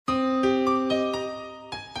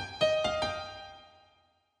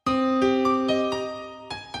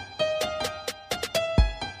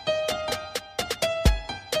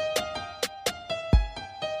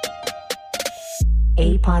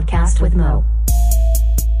podcast with Mo.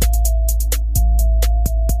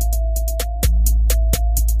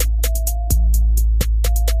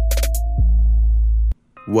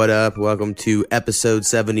 What up? Welcome to episode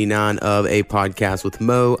 79 of A Podcast with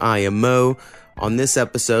Mo. I am Mo. On this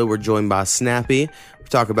episode, we're joined by Snappy. We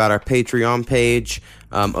talk about our Patreon page,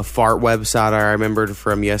 a fart website I remembered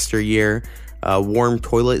from yesteryear, warm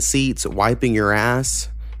toilet seats, wiping your ass,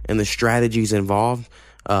 and the strategies involved,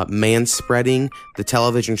 manspreading, the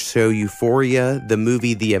television show Euphoria, the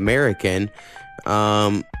movie The American,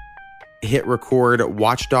 hit record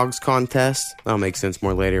Watch Dogs contest. That'll make sense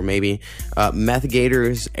more later, maybe. Meth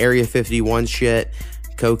Gators, Area 51 shit,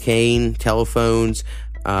 cocaine, telephones.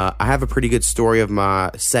 I have a pretty good story of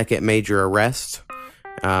my second major arrest.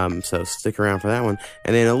 So stick around for that one.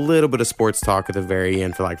 And then a little bit of sports talk at the very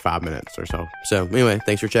end for like 5 minutes or so. So anyway,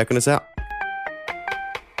 thanks for checking us out.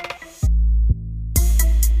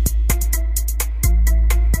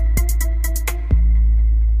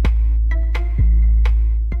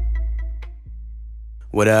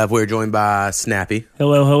 What up? We're joined by Snappy.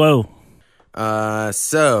 Hello.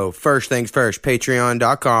 So first things first,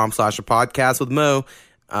 patreon.com/a-podcast with Mo.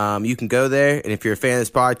 You can go there, and if you're a fan of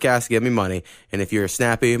this podcast, give me money. And if you're a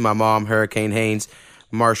Snappy, my mom, Hurricane Haynes,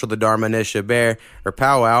 Marshall the Dharma Nisha Bear, or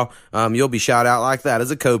Powwow, you'll be shout out like that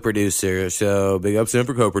as a co-producer. So big ups to him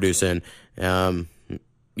for co-producing. Yeah,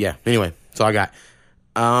 anyway, that's all I got.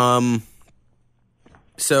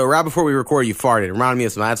 So right before we recorded, you farted. It reminded me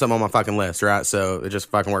of something. I had something on my fucking list, right? So it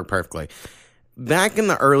just fucking worked perfectly. Back in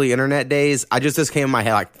the early internet days, this came in my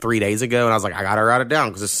head like 3 days ago, and I was like, I gotta write it down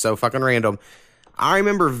because it's so fucking random. I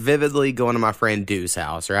remember vividly going to my friend Dew's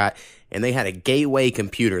house, right? And they had a Gateway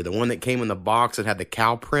computer, the one that came in the box that had the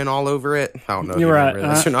cow print all over it. I don't know if you remember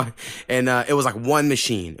this or not. And it was like one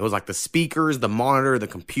machine. It was like the speakers, the monitor, the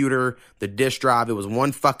computer, the disk drive. It was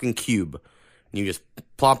one fucking cube. You just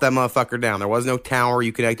plop that motherfucker down. There was no tower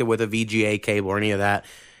you connected with a VGA cable or any of that.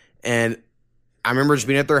 And I remember just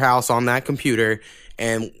being at their house on that computer,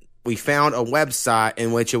 and we found a website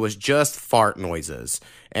in which it was just fart noises.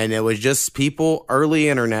 And it was just people, early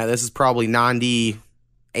internet. This is probably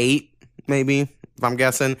 98, maybe, if I'm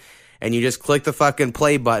guessing. And you just click the fucking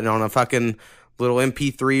play button on a fucking little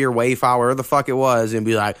MP3 or WAV file, whatever the fuck it was, and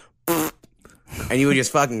be like, and you would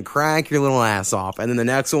just fucking crack your little ass off. And then the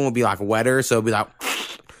next one would be like wetter, so it'd be like,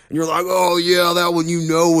 and you're like, oh yeah, that one, you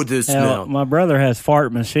know what this smell. My brother has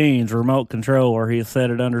fart machines, remote control, where he'll set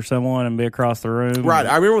it under someone and be across the room. Right,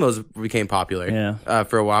 I remember when those became popular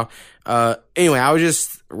for a while. Anyway, I was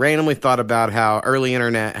just randomly thought about how early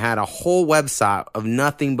internet had a whole website of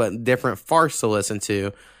nothing but different farts to listen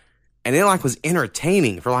to. And it like was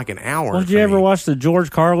entertaining for like an hour. Well, did you ever watch the George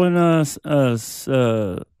Carlin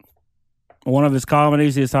one of his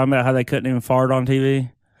comedies? He was talking about how they couldn't even fart on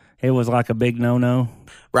TV. It was like a big no-no.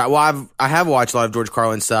 Right. Well, I have watched a lot of George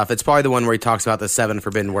Carlin stuff. It's probably the one where he talks about the 7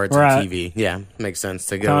 forbidden words on TV. Yeah, makes sense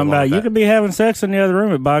to go along with that. You could be having sex in the other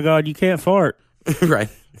room, but by God, you can't fart. Right.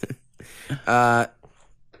 All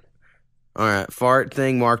right. Fart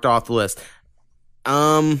thing marked off the list.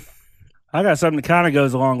 I got something that kind of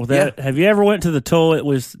goes along with that. Yeah. Have you ever went to the toilet?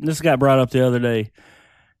 This got brought up the other day,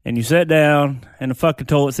 and you sat down and the fucking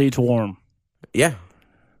toilet seat's warm. Yeah.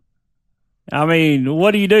 I mean,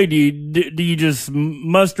 what do? Do you just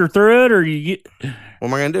muster through it, or you get? What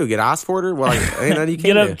am I gonna do? Get ice for it? Or well, ain't nothing you can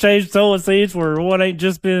get up, do. Change toilet seats where one ain't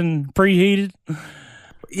just been preheated.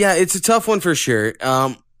 Yeah, it's a tough one for sure.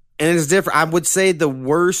 And it's different. I would say the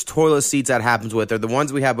worst toilet seats that happens with are the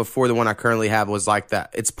ones we had before. The one I currently have was like that.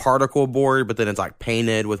 It's particle board, but then it's like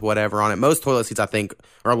painted with whatever on it. Most toilet seats, I think,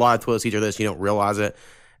 or a lot of toilet seats are this. You don't realize it.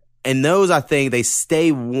 And those, I think, they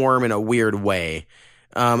stay warm in a weird way.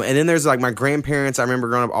 And then there's like my grandparents, I remember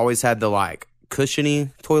growing up, always had the like cushiony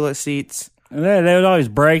toilet seats. They would always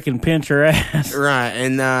break and pinch your ass. Right.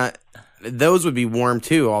 And those would be warm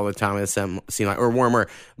too all the time, it seemed like, or warmer.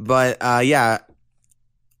 But yeah,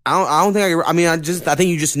 I don't think I think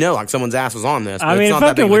you just know like someone's ass was on this. But I mean, it's not it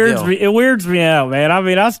fucking weirds me. It weirds me out, man. I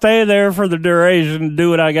mean, I stay there for the duration and do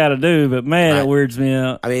what I got to do, but man, It weirds me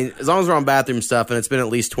out. I mean, as long as we're on bathroom stuff, and it's been at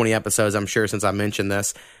least 20 episodes, I'm sure, since I mentioned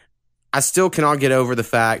this, I still cannot get over the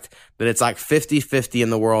fact that it's like 50-50 in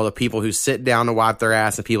the world of people who sit down to wipe their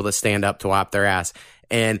ass and people that stand up to wipe their ass.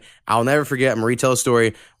 And I'll never forget, I'm going to retell a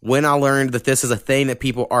story. When I learned that this is a thing that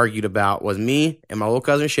people argued about was me and my little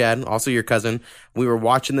cousin Shad, also your cousin. We were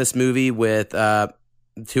watching this movie with 2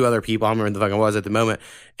 other people. I don't remember who the fuck it was at the moment.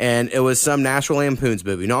 And it was some National Lampoon's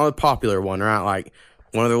movie, not a popular one, right? Like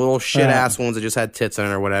one of the little shit ass ones that just had tits in it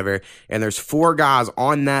or whatever. And there's 4 guys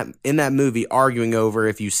in that movie arguing over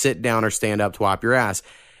if you sit down or stand up to wipe your ass.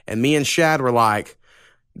 And me and Shad were like,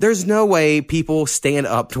 there's no way people stand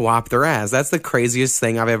up to wipe their ass. That's the craziest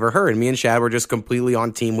thing I've ever heard. Me and Shad were just completely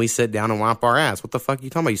on team. We sit down and wipe our ass. What the fuck are you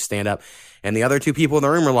talking about? You stand up. And the other two people in the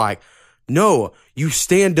room are like, no, you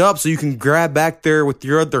stand up so you can grab back there with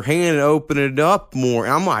your other hand and open it up more.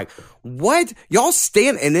 And I'm like, what? Y'all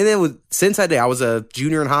stand? And then it was, since that day, I was a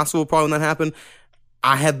junior in high school probably when that happened.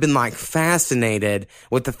 I have been like fascinated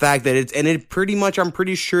with the fact that it pretty much, I'm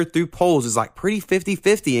pretty sure through polls is like pretty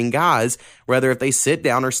 50-50 in guys, whether if they sit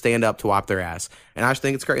down or stand up to wipe their ass. And I just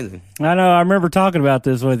think it's crazy. I know. I remember talking about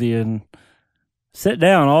this with you, and sit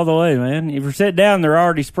down all the way, man. If you sit down, they're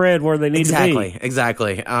already spread where they need to be.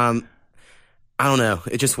 Exactly. I don't know.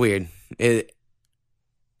 It's just weird.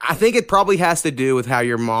 I think it probably has to do with how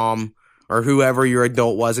your mom or whoever your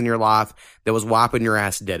adult was in your life that was wiping your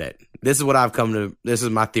ass did it. This is what I've come to. This is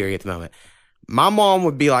my theory at the moment. My mom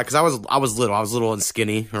would be like, because I was little and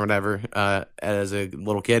skinny or whatever as a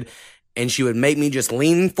little kid, and she would make me just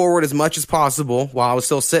lean forward as much as possible while I was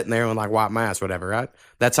still sitting there and like wipe my ass or whatever, right?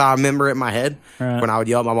 That's how I remember it in my head when I would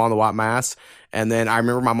yell at my mom to wipe my ass. And then I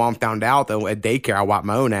remember my mom found out that at daycare I wiped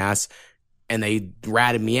my own ass, and they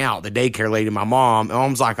ratted me out, the daycare lady, my mom. And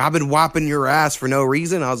Mom's like, I've been wiping your ass for no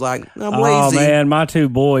reason. I was like, I'm lazy. Oh, man, my two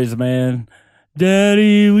boys, man.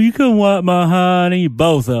 Daddy, will you come wipe my honey?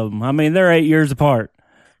 Both of them. I mean, they're 8 years apart.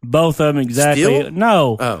 Both of them exactly. Still?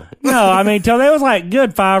 No. Oh. No, I mean, till they was like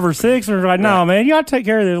good 5 or 6. And like, no, man, you got to take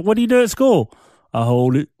care of this. What do you do at school? I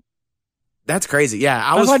hold it. That's crazy. Yeah.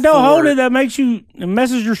 I was like, don't hold it. That it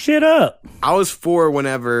messes your shit up. I was 4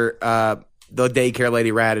 whenever the daycare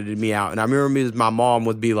lady ratted me out. And I remember my mom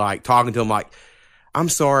would be like, talking to him like, I'm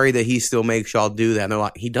sorry that he still makes y'all do that. And they're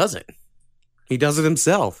like, he doesn't. He does it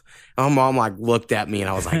himself. And my mom like looked at me and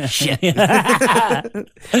I was like, shit. And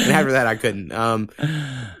after that, I couldn't. And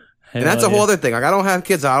that's a whole other thing. Like, I don't have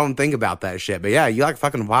kids. So I don't think about that shit. But yeah, you like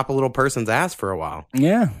fucking wipe a little person's ass for a while.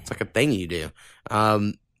 Yeah. It's like a thing you do.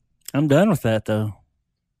 I'm done with that though.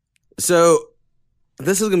 So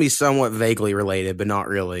this is going to be somewhat vaguely related, but not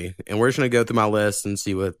really. And we're just going to go through my list and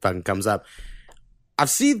see what fucking comes up. I've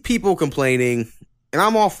seen people complaining, and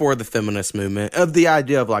I'm all for the feminist movement, of the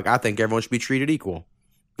idea of like, I think everyone should be treated equal.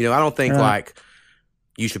 You know, I don't think like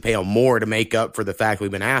you should pay them more to make up for the fact we've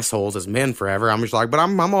been assholes as men forever. I'm just like, but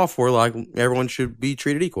I'm all for like everyone should be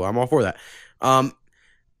treated equal. I'm all for that.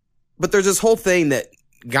 But there's this whole thing that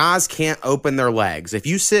guys can't open their legs. If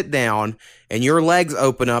you sit down and your legs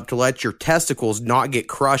open up to let your testicles not get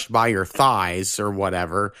crushed by your thighs or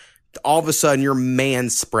whatever, all of a sudden you're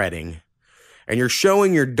man-spreading. And you're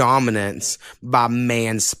showing your dominance by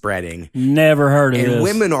man-spreading. Never heard of this. And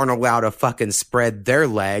women aren't allowed to fucking spread their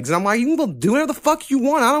legs. And I'm like, you can do whatever the fuck you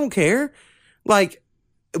want. I don't care. Like,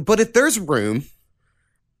 but if there's room,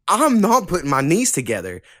 I'm not putting my knees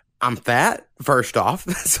together. I'm fat, first off.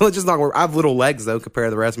 So it's just not work. I have little legs, though, compared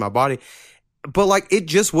to the rest of my body. But, like, it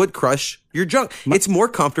just would crush your junk. It's more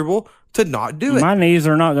comfortable to not do it. My knees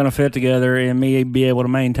are not going to fit together and me be able to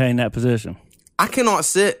maintain that position. I cannot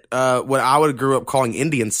sit what I would have grew up calling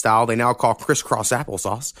Indian style. They now call crisscross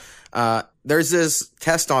applesauce. There's this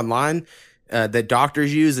test online that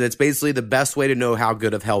doctors use, and it's basically the best way to know how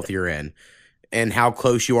good of health you're in and how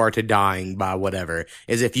close you are to dying by whatever,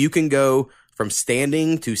 is if you can go from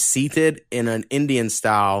standing to seated in an Indian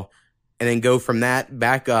style and then go from that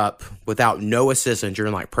back up without no assistance, you're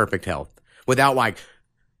in like perfect health. Without like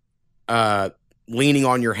leaning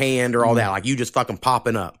on your hand or all that. Like you just fucking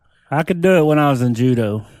popping up. I could do it when I was in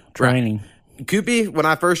judo training. Right. Koopy, when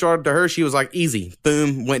I first started to her, she was like, easy.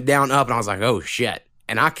 Boom, went down, up, and I was like, oh, shit.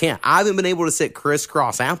 And I can't. I haven't been able to sit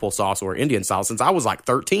crisscross applesauce or Indian style since I was like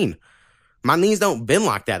 13. My knees don't bend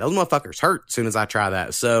like that. Those motherfuckers hurt as soon as I try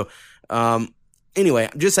that. So, anyway,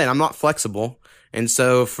 I'm just saying I'm not flexible. And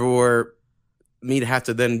so for me to have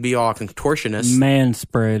to then be all contortionist.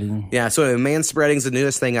 Man-spreading. Yeah, so man-spreading is the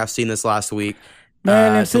newest thing I've seen this last week.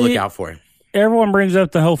 Man, to look out for. Everyone brings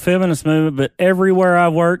up the whole feminist movement, but everywhere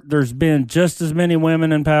I've worked, there's been just as many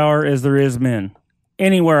women in power as there is men.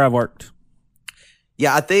 Anywhere I've worked.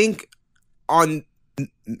 Yeah, I think on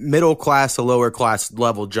middle class to lower class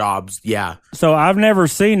level jobs, yeah. So I've never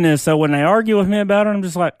seen this. So when they argue with me about it, I'm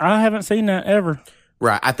just like, I haven't seen that ever.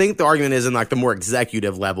 Right. I think the argument is in like the more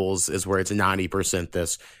executive levels is where it's 90%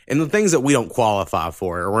 this. And the things that we don't qualify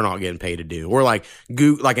for or we're not getting paid to do. We're like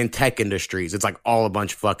in tech industries. It's like all a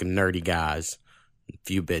bunch of fucking nerdy guys. A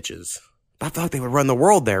few bitches. I thought they would run the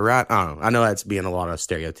world there, right? I don't know. I know that's being a lot of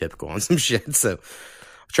stereotypical on some shit. So I'm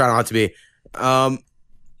trying not to be.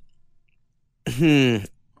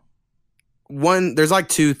 There's like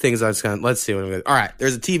two things I was going to, let's see. All right.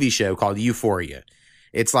 There's a TV show called Euphoria.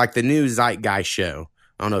 It's like the new Zeitgeist show.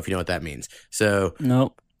 I don't know if you know what that means. So,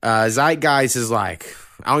 nope. Zeitgeist is like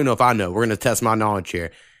I don't even know if I know. We're going to test my knowledge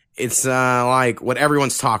here. It's like what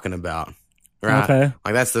everyone's talking about, right? Okay.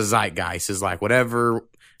 Like that's the zeitgeist, is like whatever,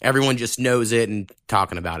 everyone just knows it and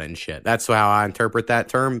talking about it and shit. That's how I interpret that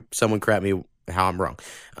term. Someone correct me how I'm wrong.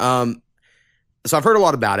 So I've heard a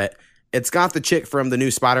lot about it. It's got the chick from the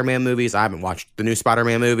new Spider-Man movies. I haven't watched the new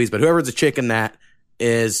Spider-Man movies, but whoever's the chick in that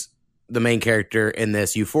is the main character in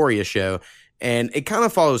this Euphoria show. And it kind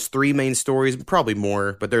of follows three main stories, probably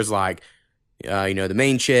more, but there's like, the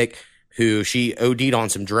main chick who she OD'd on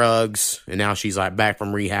some drugs, and now she's like back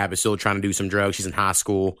from rehab, is still trying to do some drugs. She's in high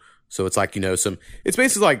school. So it's like, it's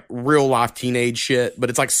basically like real life teenage shit, but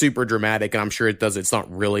it's like super dramatic. And I'm sure it's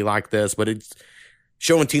not really like this, but it's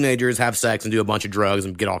showing teenagers have sex and do a bunch of drugs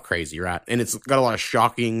and get all crazy, right? And it's got a lot of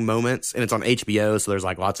shocking moments, and it's on HBO. So there's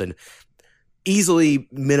like lots of easily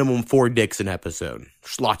minimum 4 dicks an episode.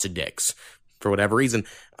 Just lots of dicks for whatever reason.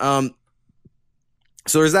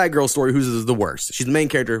 So there's that girl's story who's the worst. She's the main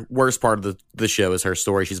character. Worst part of the show is her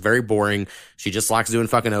story. She's very boring. She just likes doing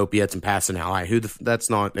fucking opiates and passing out. Like, that's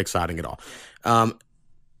not exciting at all.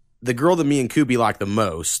 The girl that me and Kubi like the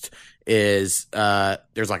most is,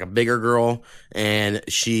 there's like a bigger girl, and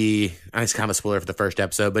it's kind of a spoiler for the first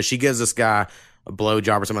episode, but she gives this guy a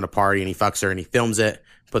blowjob or something at a party, and he fucks her, and he films it,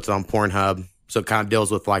 puts it on Pornhub. So it kind of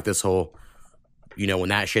deals with like this whole, when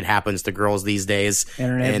that shit happens to girls these days.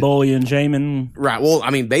 Internet bullying, shaming. Right. Well,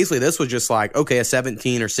 I mean, basically this was just like, okay, a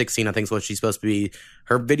 17 or 16, I think is what she's supposed to be.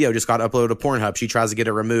 Her video just got uploaded to Pornhub. She tries to get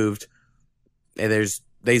it removed. And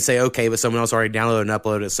they say, okay, but someone else already downloaded and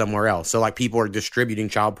uploaded it somewhere else. So like people are distributing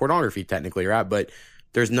child pornography technically, right? But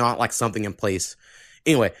there's not like something in place.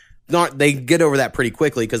 Anyway, they get over that pretty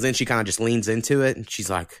quickly, because then she kind of just leans into it, and she's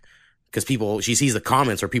like, because she sees the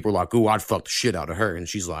comments where people are like, ooh, I'd fuck the shit out of her. And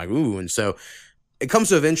she's like, ooh. And so it comes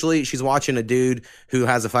to eventually she's watching a dude who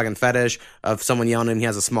has a fucking fetish of someone yelling at him he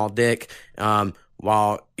has a small dick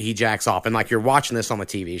while he jacks off. And like, you're watching this on the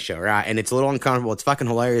TV show, right? And it's a little uncomfortable. It's fucking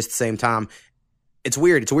hilarious at the same time. It's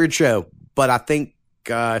weird. It's a weird show. But I think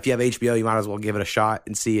if you have HBO, you might as well give it a shot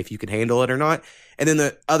and see if you can handle it or not. And then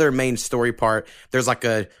the other main story part, there's like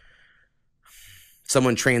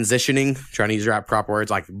someone transitioning, trying to use the right proper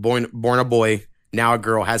words, like born a boy, now a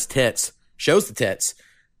girl, has tits, shows the tits.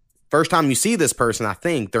 First time you see this person, I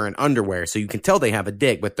think they're in underwear, so you can tell they have a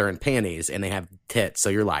dick, but they're in panties and they have tits. So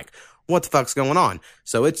you're like, what the fuck's going on?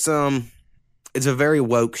 So it's a very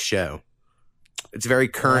woke show. It's very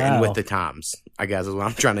current and with the times, I guess is what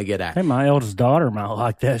I'm trying to get at. Hey, my oldest daughter might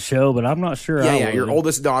like that show, but I'm not sure. Yeah, your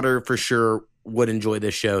oldest daughter for sure would enjoy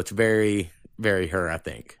this show. It's very, very her, I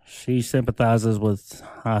think. She sympathizes with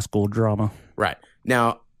high school drama. Right.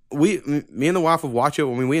 Now, me and the wife will watch it.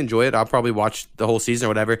 When we enjoy it, I'll probably watch the whole season or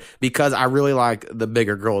whatever, because I really like the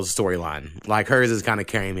bigger girl's storyline. Like, hers is kind of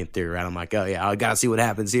carrying me through, right? I'm like, oh yeah, I gotta see what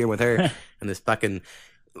happens here with her. And this fucking,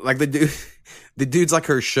 like, the dude's like,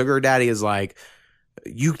 her sugar daddy is like,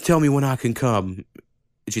 you tell me when I can come.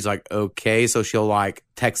 And she's like, okay. So she'll like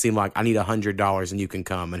text him like, I need $100 and you can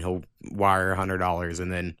come, and he'll wire $100,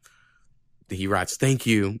 and then he writes, thank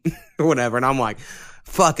you, or whatever. And I'm like,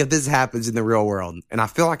 fuck, if this happens in the real world. And I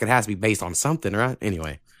feel like it has to be based on something, right?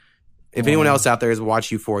 Anyway, if anyone else out there has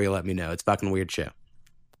watched Euphoria, let me know. It's a fucking weird show.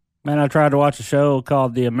 Man, I tried to watch a show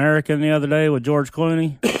called The American the other day with George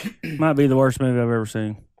Clooney. Might be the worst movie I've ever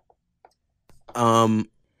seen.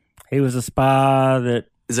 He was a spy that...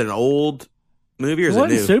 Is it an old movie or is it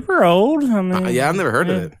new? Super old. I mean, yeah, I've never heard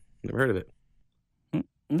of it. Never heard of it.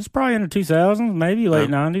 It's probably in the 2000s, maybe late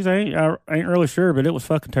 90s. I ain't really sure, but it was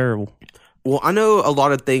fucking terrible. Well, I know a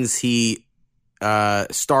lot of things he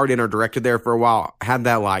starred in or directed there for a while had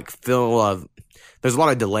that like feel of, there's a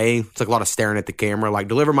lot of delay. It's like a lot of staring at the camera, like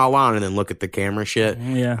deliver my line and then look at the camera shit.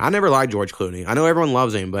 Yeah. I never liked George Clooney. I know everyone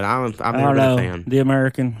loves him, but I've never been a fan. The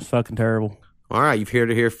American was fucking terrible. All right, you've heard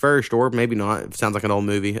it here first, or maybe not. It sounds like an old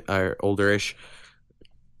movie, or older-ish.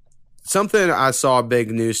 Something I saw a big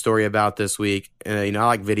news story about this week. I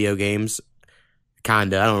like video games,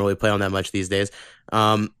 kinda. I don't really play on that much these days.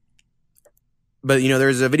 But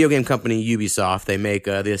there's a video game company, Ubisoft. They make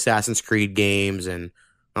the Assassin's Creed games and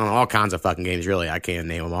all kinds of fucking games. Really, I can't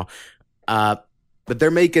name them all. But they're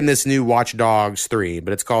making this new Watch Dogs 3,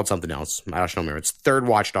 but it's called something else. I just don't remember. It's the third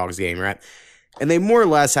Watch Dogs game, right? And they more or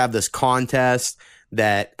less have this contest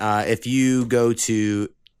that if you go to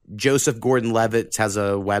Joseph Gordon-Levitt has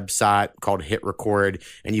a website called Hit Record,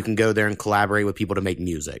 and you can go there and collaborate with people to make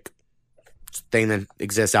music. It's a thing that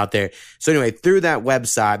exists out there. So anyway, through that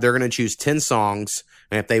website, they're going to choose 10 songs,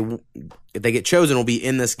 and if they get chosen, it'll be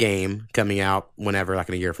in this game coming out whenever, like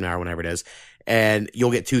in a year from now or whenever it is, and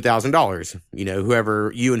you'll get $2,000.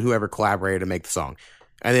 Whoever collaborated to make the song.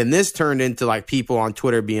 And then this turned into like people on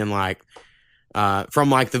Twitter being like, from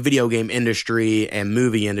like the video game industry and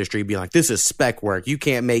movie industry being like, this is spec work. You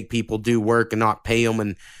can't make people do work and not pay them,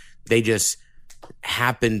 and they just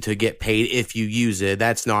happen to get paid if you use it.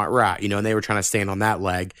 That's not right, you know, and they were trying to stand on that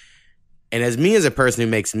leg. And as me as a person who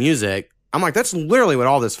makes music, I'm like, that's literally what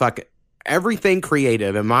all this fucking, everything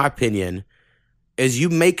creative, in my opinion, is you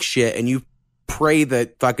make shit and you pray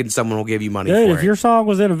that fucking someone will give you money for it. If your song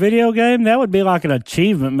was in a video game, that would be like an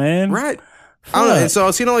achievement, man. Right. I don't know. And so I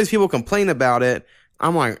was seeing all these people complain about it.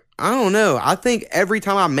 I'm like, I don't know. I think every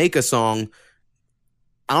time I make a song,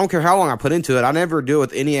 I don't care how long I put into it, I never do it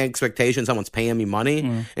with any expectation someone's paying me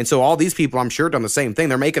money. And so all these people, I'm sure, done the same thing.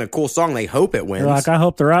 They're making a cool song. They hope it wins. They're like, I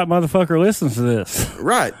hope the right motherfucker listens to this.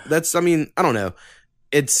 Right. That's, I mean, I don't know.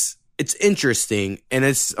 It's interesting. And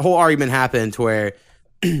this whole argument happened to where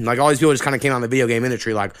like all these people just kind of came on the video game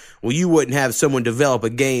industry like, well, you wouldn't have someone develop a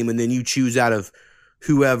game and then you choose out of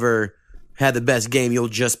whoever had the best game, you'll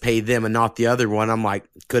just pay them and not the other one. I'm like,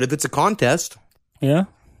 good if it's a contest. Yeah.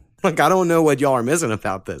 Like, I don't know what y'all are missing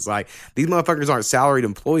about this. Like, these motherfuckers aren't salaried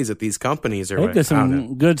employees at these companies or what. They get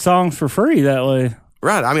some good songs for free that way.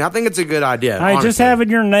 Right. I mean, I think it's a good idea. Hey, just having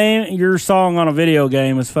your song on a video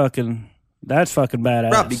game is that's fucking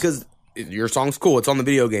badass. Right, because your song's cool. It's on the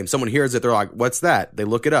video game. Someone hears it. They're like, what's that? They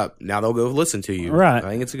look it up. Now they'll go listen to you. Right. I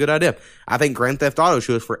think it's a good idea. I think Grand Theft Auto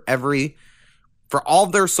shows for all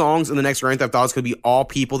their songs in the next Grand Theft Autos could be all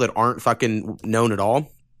people that aren't fucking known at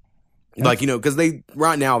all. Yeah. Like, you know, because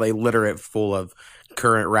right now they litter it full of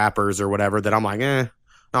current rappers or whatever that I'm like, I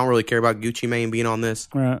don't really care about Gucci Mane being on this.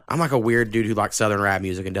 Right. I'm like a weird dude who likes Southern rap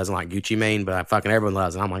music and doesn't like Gucci Mane, but fucking everyone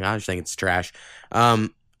loves it. I'm like, I just think it's trash.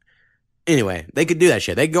 Anyway, they could do that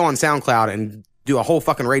shit. They could go on SoundCloud and do a whole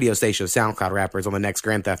fucking radio station of SoundCloud rappers on the next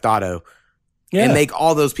Grand Theft Auto and make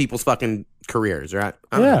all those people's fucking careers, right?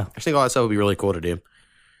 I think all that stuff would be really cool to do.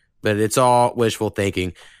 But it's all wishful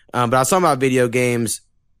thinking. But I was talking about video games,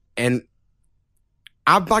 and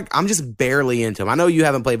I'm just barely into them. I know you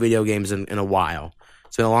haven't played video games in a while.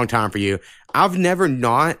 It's been a long time for you. I've never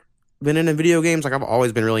not been into video games. Like, I've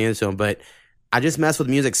always been really into them, but I just mess with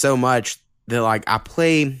music so much that, like, I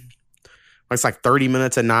play... It's like 30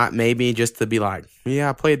 minutes a night, maybe, just to be like, yeah,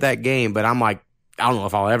 I played that game. But I'm like, I don't know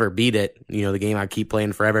if I'll ever beat it. You know, the game I keep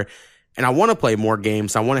playing forever. And I want to play more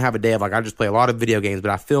games. So I want to have a day of like, I just play a lot of video games,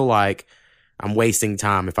 but I feel like I'm wasting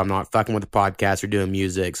time if I'm not fucking with the podcast or doing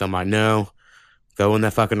music. So I'm like, no, go in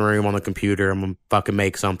that fucking room on the computer. I'm going to fucking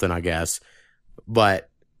make something, I guess. But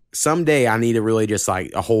someday I need to really just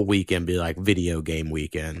like a whole weekend be like video game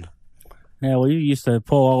weekend. Yeah, well, you used to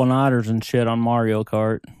pull all-nighters and shit on Mario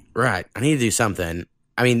Kart. Right. I need to do something.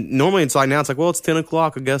 I mean, normally it's like now it's like, well, it's 10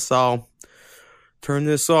 o'clock. I guess I'll turn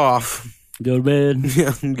this off. Go to bed.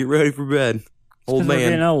 Yeah, get ready for bed. Old man. We're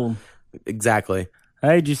getting old. Exactly.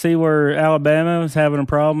 Hey, did you see where Alabama was having a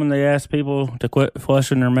problem and they asked people to quit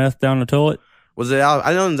flushing their meth down the toilet? Was it?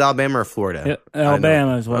 I know it was Alabama or Florida. Yeah,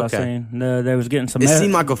 Alabama is what I seen. They was getting some. It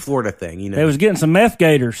seemed like a Florida thing, you know. They was getting some meth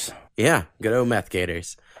gators. Yeah, good old meth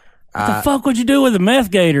gators. What the fuck would you do with a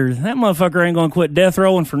meth gator? That motherfucker ain't gonna quit death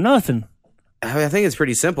rowing for nothing. I mean, I think it's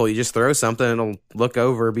pretty simple. You just throw something, it'll look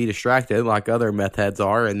over, be distracted like other meth heads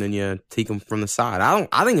are, and then you take them from the side.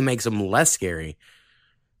 I think it makes them less scary.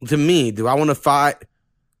 To me, do I want to fight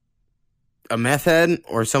a meth head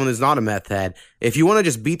or someone who's not a meth head? If you want to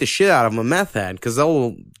just beat the shit out of them, a meth head, because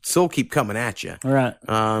they'll still keep coming at you. Right.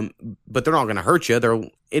 But they're not going to hurt you. They're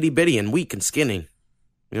itty bitty and weak and skinny.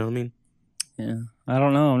 You know what I mean? Yeah. I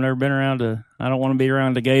don't know. I've never been around I don't want to be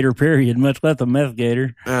around a gator, period, much less a meth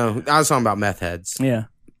gator. Oh, I was talking about meth heads. Yeah.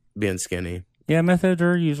 Being skinny. Yeah, meth heads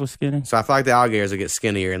are usually skinny. So I feel like the alligators will get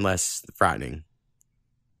skinnier and less frightening.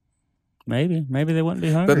 Maybe they wouldn't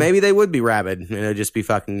be hungry. But maybe they would be rabid and it'd just be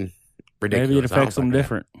fucking ridiculous. Maybe it affects them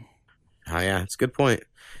different. Oh, yeah. It's a good point.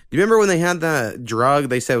 Do you remember when they had that drug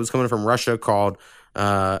they said was coming from Russia called,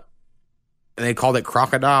 and they called it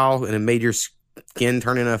crocodile, and it made your skin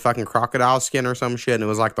turn into a fucking crocodile skin or some shit, and it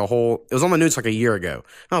was like it was on the news like a year ago.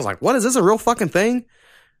 And I was like, what, is this a real fucking thing?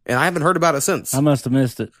 And I haven't heard about it since. I must have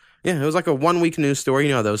missed it. Yeah, it was like a 1 week news story.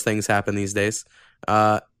 You know how those things happen these days.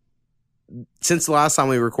 Since the last time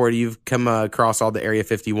we recorded, you've come across all the Area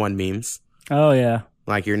 51 memes. Oh, yeah.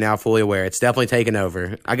 Like, you're now fully aware. It's definitely taken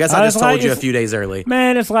over. I guess I just told you a few days early.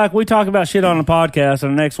 Man, it's like we talk about shit on the podcast,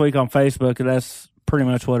 and the next week on Facebook, and that's pretty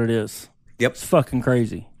much what it is. Yep. It's fucking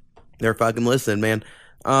crazy. They're fucking listening, man.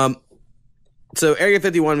 So Area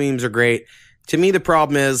 51 memes are great. To me, the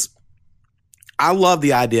problem is I love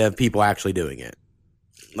the idea of people actually doing it.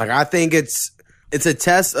 Like, I think it's a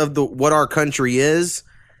test of what our country is,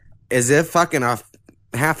 as if fucking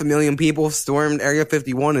 500,000 people stormed Area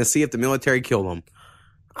 51 and see if the military killed them.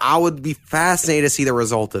 I would be fascinated to see the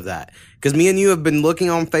result of that. Because me and you have been looking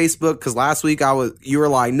on Facebook, because last week you were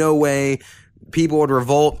like, no way, people would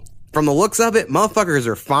revolt. From the looks of it, motherfuckers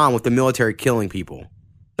are fine with the military killing people.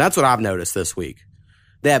 That's what I've noticed this week.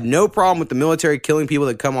 They have no problem with the military killing people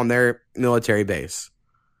that come on their military base.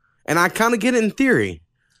 And I kind of get it in theory.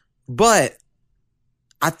 But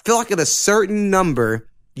I feel like at a certain number,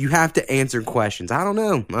 you have to answer questions. I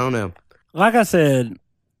don't know. Like I said,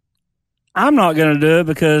 I'm not going to do it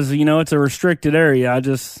because, it's a restricted area.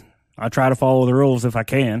 I try to follow the rules if I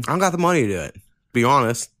can. I don't got the money to do it, to be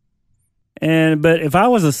honest. But if I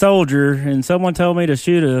was a soldier and someone told me to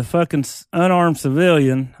shoot a fucking unarmed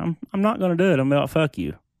civilian, I'm not going to do it. I'm about fuck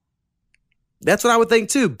you. That's what I would think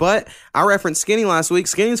too. But I referenced Skinny last week.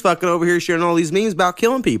 Skinny's fucking over here sharing all these memes about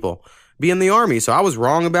killing people, being in the army. So I was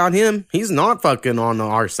wrong about him. He's not fucking on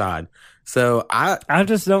our side. So I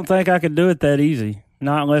just don't think I could do it that easy.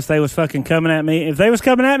 Not unless they was fucking coming at me. If they was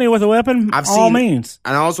coming at me with a weapon, all means.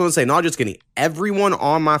 And I also want to say, not just Skinny, everyone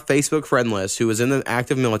on my Facebook friend list who was in the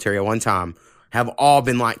active military at one time have all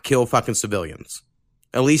been like, kill fucking civilians.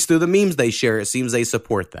 At least through the memes they share, it seems they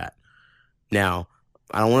support that. Now,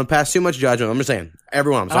 I don't want to pass too much judgment. I'm just saying,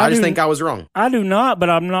 everyone. So I just think I was wrong. I do not, but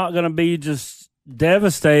I'm not going to be just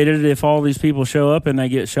devastated if all these people show up and they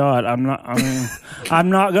get shot. I'm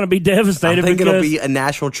not going to be devastated. I think it'll be a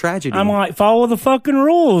national tragedy. I'm like, follow the fucking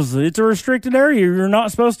rules. It's a restricted area. You're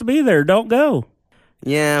not supposed to be there. Don't go.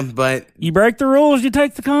 Yeah, but you break the rules, you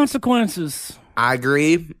take the consequences. I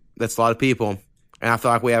agree. That's a lot of people. And I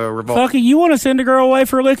feel like we have a revolt. Fuck it, you want to send a girl away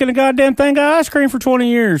for licking a goddamn thing of ice cream for 20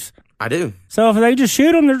 years. I do. So if they just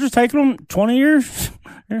shoot them, they're just taking them 20 years.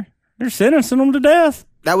 They're sentencing them to death.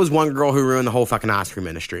 That was one girl who ruined the whole fucking ice cream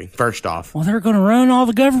industry, first off. Well, they're going to ruin all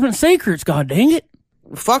the government secrets, god dang it.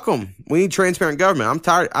 Fuck them. We need transparent government. I'm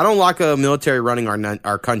tired. I don't like a military running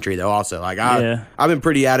our country, though, also. I've been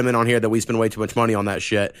pretty adamant on here that we spend way too much money on that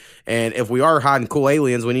shit. And if we are hiding cool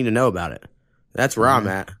aliens, we need to know about it. That's where I'm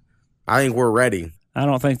at. I think we're ready. I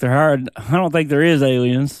don't think they're hard. I don't think there is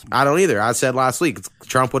aliens. I don't either. I said last week,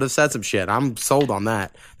 Trump would have said some shit. I'm sold on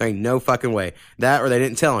that. There ain't no fucking way. That or they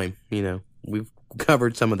didn't tell him. We've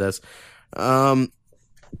covered some of this.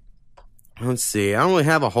 Let's see. I don't really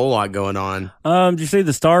have a whole lot going on. Did you see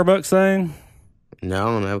the Starbucks thing? No,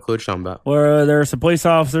 I don't have a clue what you're talking about. Where there are some police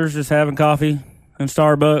officers just having coffee in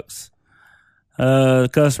Starbucks. The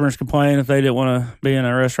customers complained if they didn't want to be in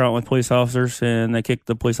a restaurant with police officers, and they kicked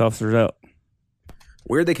the police officers out.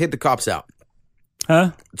 Weird they kicked the cops out.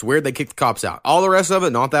 Huh? It's weird they kicked the cops out. All the rest of it,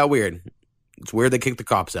 not that weird. It's weird they kicked the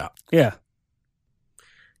cops out. Yeah.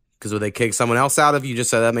 Because would they kick someone else out if you just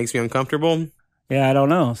said that makes me uncomfortable? Yeah, I don't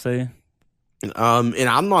know. See? And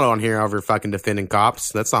I'm not on here over fucking defending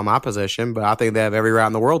cops. That's not my position, but I think they have every right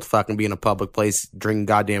in the world to fucking be in a public place drinking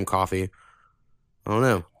goddamn coffee. I don't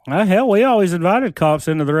know. Hell, we always invited cops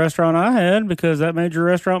into the restaurant I had because that made your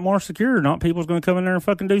restaurant more secure. Not people's going to come in there and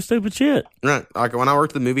fucking do stupid shit. Right. Like when I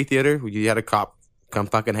worked at the movie theater, you had a cop come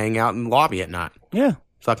fucking hang out in the lobby at night. Yeah.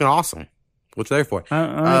 Fucking awesome. What's there for?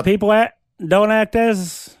 People don't act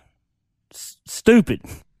as stupid.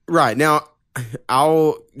 Right. Now,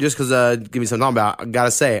 I'll just because give me something to talk about. I gotta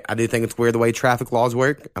say, I do think it's weird the way traffic laws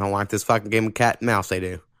work. I don't like this fucking game of cat and mouse they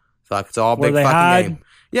do. It's like it's all big fucking game.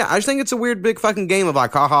 Yeah, I just think it's a weird big fucking game of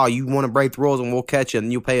like, haha, you want to break the rules and we'll catch you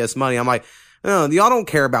and you pay us money. I'm like, no, y'all don't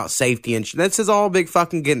care about safety and shit. This is all a big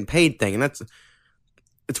fucking getting paid thing, and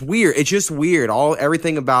it's weird. It's just weird.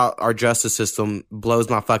 Everything about our justice system blows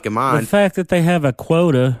my fucking mind. The fact that they have a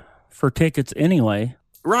quota for tickets anyway.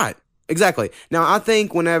 Right. Exactly. Now, I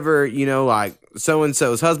think whenever, like,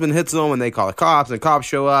 so-and-so's husband hits them and they call the cops and the cops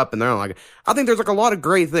show up and they're like, I think there's like a lot of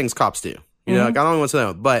great things cops do. Like, I don't even want to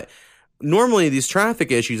know. But normally these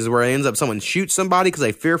traffic issues is where it ends up someone shoots somebody because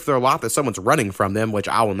they fear for their life that someone's running from them, which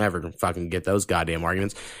I will never fucking get those goddamn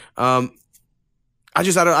arguments. I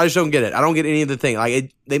just don't get it. I don't get any of the thing.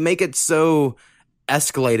 Like, they make it so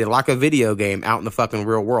escalated like a video game out in the fucking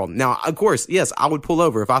real world. Now, of course, yes, I would pull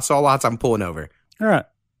over. If I saw lots, I'm pulling over. All right.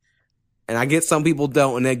 And I get some people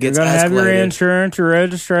don't, and it gets escalated. You're going to have your insurance, your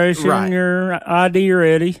registration, right. Your ID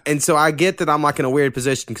ready. And so I get that I'm like in a weird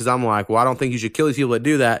position because I'm like, well, I don't think you should kill these people that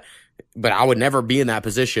do that, but I would never be in that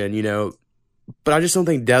position, But I just don't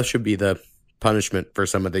think death should be the punishment for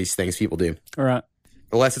some of these things people do. All right.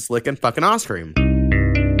 Unless it's licking fucking ice cream.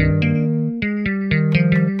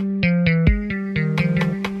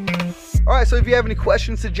 All right, so if you have any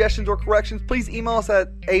questions, suggestions, or corrections, please email us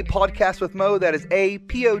at apodcastwithmo. That is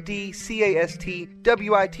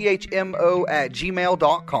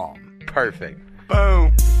apodcastwithmo@gmail.com. Perfect.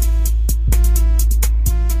 Boom.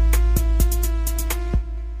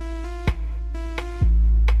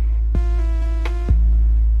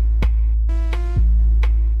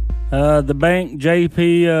 the bank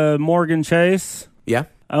J.P. Morgan Chase Yeah.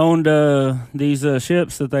 owned these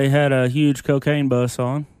ships that they had a huge cocaine bust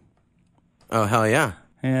on. Oh, hell yeah.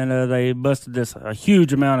 And they busted a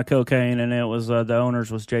huge amount of cocaine, and it was the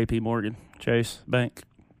owners was J.P. Morgan Chase Bank.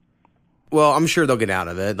 Well, I'm sure they'll get out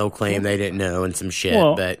of it. They'll claim they didn't know and some shit.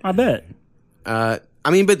 Well, but I bet.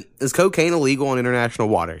 but is cocaine illegal in international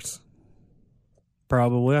waters?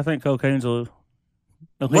 Probably. I think cocaine's illegal.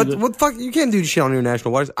 What fuck? You can't do shit on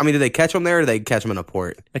international waters. I mean, did they catch them there or did they catch them in a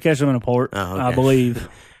port? They catch them in a port, Oh, okay. I believe.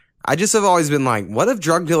 I just have always been like, what if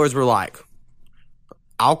drug dealers were like,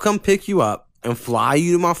 I'll come pick you up and fly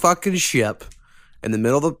you to my fucking ship in the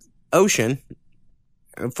middle of the ocean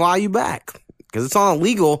and fly you back because it's all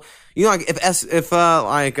illegal. You know, like if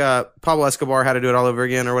Pablo Escobar had to do it all over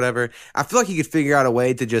again or whatever, I feel like he could figure out a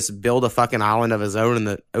way to just build a fucking island of his own in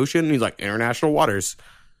the ocean. He's like, international waters.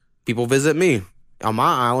 People visit me on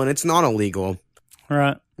my island. It's not illegal.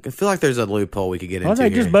 Right. I feel like there's a loophole we could get Well, into they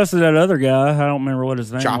here. just busted that other guy. I don't remember what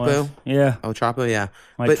his name Chapo? was. Yeah. Oh, Chapo, yeah.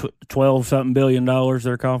 Like But- $12-something billion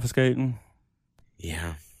they're confiscating.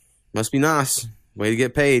 Yeah. Must be nice. Way to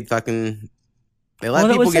get paid. Fucking. They let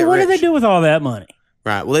Well, people so get what rich. do they do with all that money?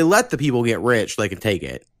 Right. Well, they let the people get rich so they can take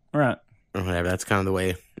it. Right. Or whatever. That's kind of the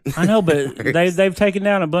way. I know, but they've taken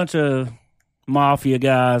down a bunch of mafia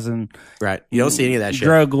guys and Right. You don't see any of that shit.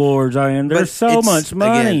 drug lords. I mean, But there's so it's- much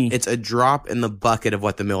money. Again, it's a drop in the bucket of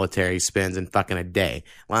what the military spends in fucking a day.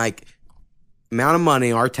 Like, amount of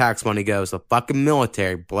money our tax money goes to the fucking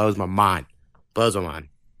military blows my mind. Blows my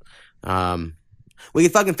mind. We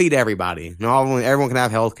can fucking feed everybody. Everyone can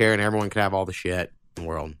have health care and everyone can have all the shit in the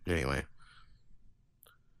world. Anyway.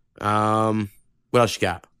 What else you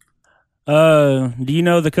got? Do you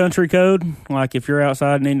know the country code? Like if you're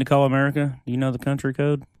outside needing to call America, do you know the country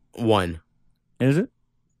code? 1. Is it?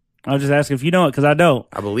 I'll just ask if you know it because I don't.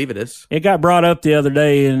 I believe it is. It got brought up the other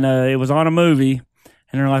day, and it was on a movie,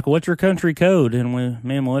 and they're like, "What's your country code?" And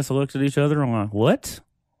me and Melissa looked at each other, and I'm like, "What?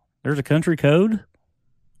 There's a country code?"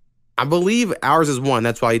 I believe ours is 1.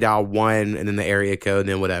 That's why you dial 1 and then the area code and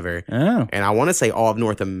then whatever. Oh, And I want to say all of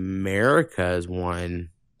North America is 1.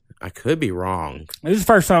 I could be wrong. this is the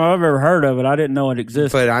first time I've ever heard of it. I didn't know it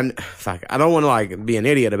existed. But I don't want to like be an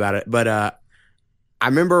idiot about it. But I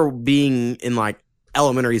remember being in like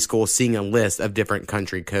elementary school seeing a list of different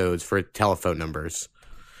country codes for telephone numbers.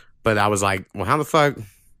 But I was like, well, how the fuck?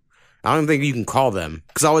 I don't think you can call them.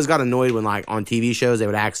 Because I always got annoyed when like on TV shows they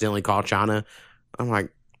would accidentally call China. I'm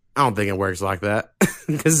like, I don't think it works like that.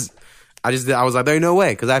 Because I was like, there's no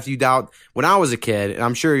way. Because after you dial, when I was a kid, and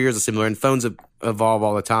I'm sure yours is similar, and phones evolve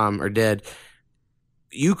all the time or did,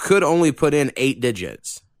 you could only put in 8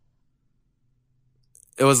 digits.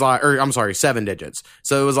 It was like, or I'm sorry, 7 digits.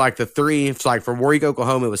 So it was like the 3, it's like for Warwick,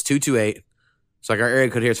 Oklahoma, it was 228. So like our area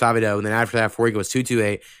code here is 580. And then after that, for Warwick, it was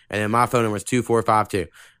 228. And then my phone number was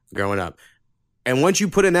 2452 growing up. And once you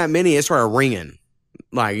put in that many, it started ringing.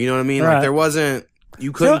 Like, you know what I mean? Right. Like there wasn't,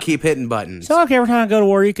 you couldn't keep hitting buttons. So like every time I go to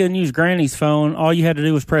work, you can use Granny's phone. All you had to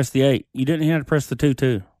do was press the 8. You didn't have to press the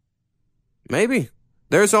 22. Maybe.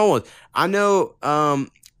 There's always, I know,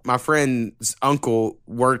 my friend's uncle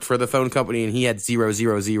worked for the phone company and he had 0000,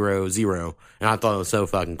 and I thought it was so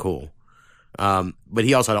fucking cool. But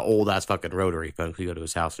he also had an old ass fucking rotary phone because you go to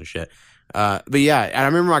his house and shit. But yeah, and I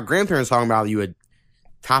remember my grandparents talking about you would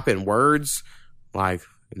type in words like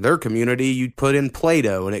in their community, you'd put in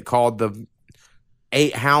Play-Doh and it called the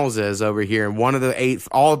 8 houses over here, and one of the 8,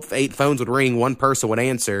 all 8 phones would ring, one person would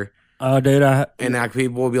answer. Oh, dude, And like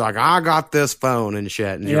people would be like, I got this phone and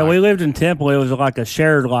shit. And yeah, we lived in Temple. It was like a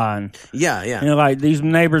shared line. yeah. You know, like these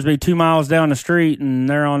neighbors be 2 miles down the street and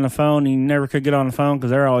they're on the phone. And you never could get on the phone because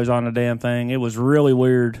they're always on the damn thing. It was really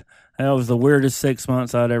weird. That was the weirdest 6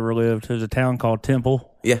 months I'd ever lived. There's a town called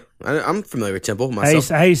Temple. Yeah, I'm familiar with Temple myself.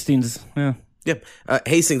 Hastings. Yeah. Yep.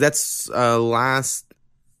 Hastings, that's last,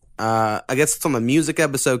 I guess it's on the music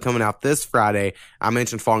episode coming out this Friday. I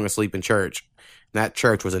mentioned falling asleep in church. That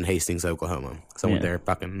church was in Hastings, Oklahoma. So I went there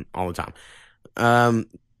fucking all the time.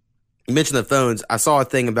 You mentioned the phones. I saw a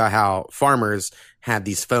thing about how farmers have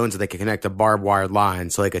these phones that they can connect to barbed wire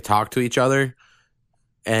lines so they could talk to each other.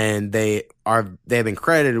 And they have been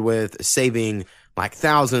credited with saving like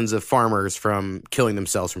thousands of farmers from killing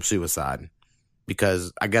themselves from suicide.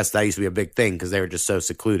 Because I guess that used to be a big thing because they were just so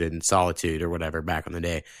secluded in solitude or whatever back in the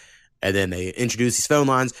day. And then they introduced these phone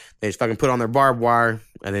lines. They just fucking put on their barbed wire.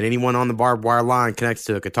 And then anyone on the barbed wire line connects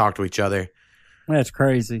to it could talk to each other. That's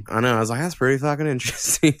crazy. I know. I was like, that's pretty fucking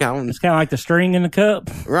interesting. It's kind of like the string in the cup.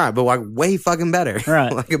 Right. But like way fucking better.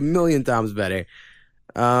 Right. Like a million times better.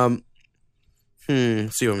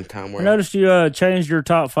 See what time we're I noticed you changed your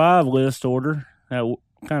top 5 list order. That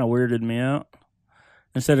kind of weirded me out.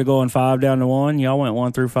 Instead of going 5 down to 1, y'all went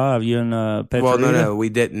 1 through 5. You and Petrita? Well, no, we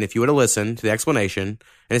didn't. If you would have listened to the explanation,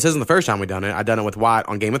 and it says the first time we done it, I done it with Wyatt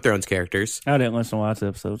on Game of Thrones characters. I didn't listen to Wyatt's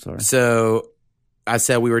episode, sorry. So I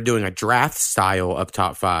said we were doing a draft style of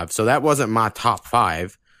top 5. So that wasn't my top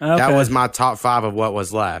 5. Okay. That was my top 5 of what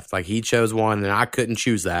was left. Like, he chose one, and I couldn't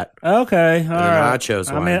choose that. Okay, all right. I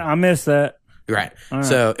chose one. I missed that. Right. All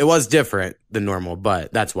So it was different than normal,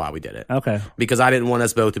 but that's why we did it. Okay. Because I didn't want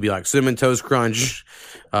us both to be like Cinnamon Toast Crunch,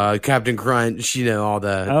 Captain Crunch, all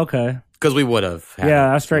the... Okay. Because we would have.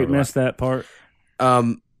 Yeah, I straight missed that part.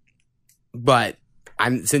 But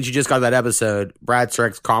since you just got that episode, Brad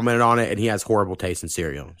Strex commented on it, and he has horrible taste in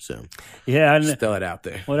cereal. So yeah, just throw it out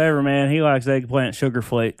there. Whatever, man. He likes eggplant sugar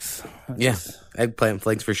flakes. Yeah, eggplant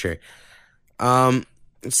flakes for sure. Let's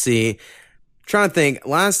see. Trying to think.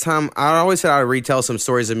 Last time, I always said I would retell some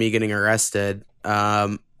stories of me getting arrested.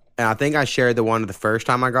 And I think I shared the one the first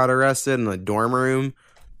time I got arrested in the dorm room,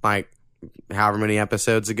 like however many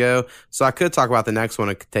episodes ago. So I could talk about the next one.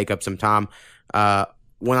 It could take up some time.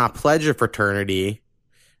 When I pledged a fraternity,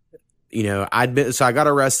 I got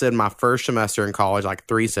arrested my first semester in college, like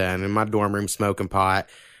 3-7, in my dorm room smoking pot.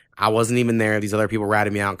 I wasn't even there. These other people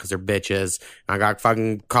ratted me out because they're bitches. And I got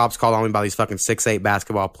fucking cops called on me by these fucking 6'8"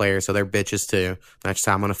 basketball players, so they're bitches too. That's just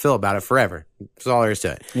how I'm going to feel about it forever. That's all there is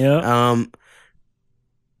to it. Yeah.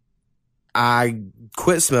 I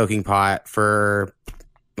quit smoking pot for,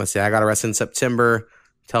 let's see, I got arrested in September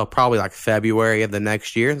till probably like February of the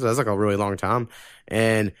next year. So that's like a really long time.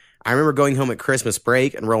 And I remember going home at Christmas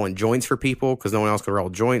break and rolling joints for people because no one else could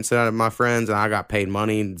roll joints out of my friends, and I got paid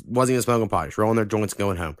money. Wasn't even smoking pot, just rolling their joints and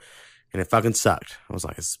going home. And it fucking sucked. I was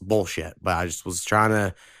like, it's bullshit. But I just was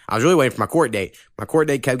I was really waiting for my court date. My court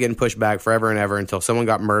date kept getting pushed back forever and ever until someone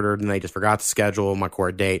got murdered and they just forgot to schedule my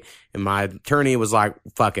court date. And my attorney was like,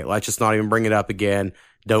 fuck it, let's just not even bring it up again.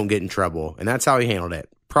 Don't get in trouble. And that's how he handled it.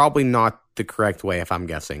 Probably not the correct way, if I'm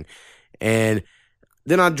guessing. And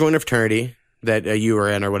then I joined a fraternity that you were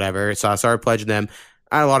in or whatever. So I started pledging them.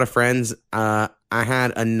 I had a lot of friends. I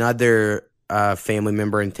had another family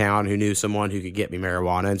member in town who knew someone who could get me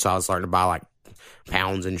marijuana. And so I was starting to buy like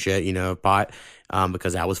pounds and shit, pot,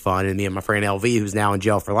 because that was fun. And me and my friend LV, who's now in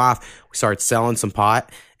jail for life, we started selling some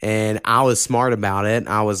pot. And I was smart about it.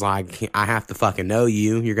 I was like, I have to fucking know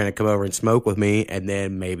you. You're going to come over and smoke with me, and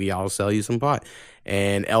then maybe I'll sell you some pot.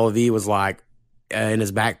 And LV was like, in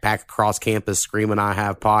his backpack across campus screaming, I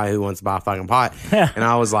have pot, who wants to buy a fucking pot? And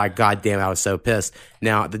I was like, God damn, I was so pissed.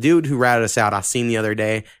 Now, the dude who ratted us out, I seen the other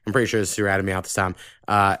day, I'm pretty sure this is who ratted me out this time.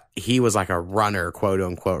 He was like a runner, quote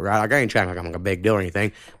unquote, right? Like, I ain't trying like I'm like a big deal or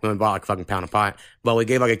anything. We went and bought like a fucking pound of pot. But we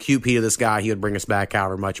gave like a QP to this guy. He would bring us back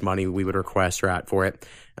however much money we would request, right, for it.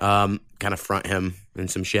 Kind of front him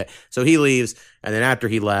and some shit. So he leaves, and then after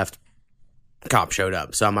he left, cop showed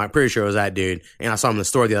up. So I'm like, pretty sure it was that dude. And I saw him in the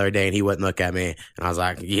store the other day, and he wouldn't look at me. And I was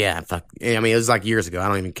like, yeah, fuck. I mean, it was like years ago. I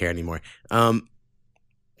don't even care anymore.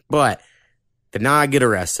 But did not get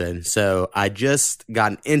arrested. So I just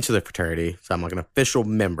gotten into the fraternity. So I'm like an official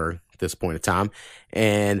member at this point in time.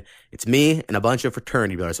 And it's me and a bunch of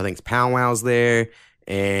fraternity brothers. I think it's Powwow's there,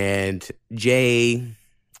 and Jay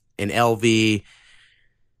and LV.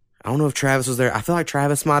 I don't know if Travis was there. I feel like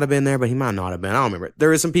Travis might have been there, but he might not have been. I don't remember. There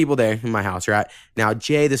were some people there in my house, right? Now,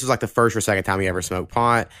 Jay, this was like the first or second time he ever smoked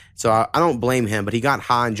pot. So I don't blame him, but he got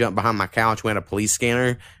high and jumped behind my couch, went a police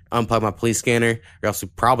scanner, unplugged my police scanner, or else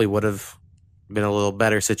it probably would have been a little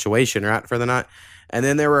better situation, right, for the night. And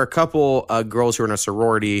then there were a couple girls who were in a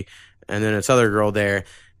sorority, and then this other girl there.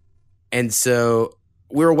 And so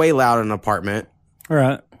we were way loud in an apartment. All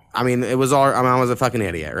right. I mean, I was a fucking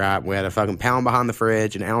idiot, right? We had a fucking pound behind the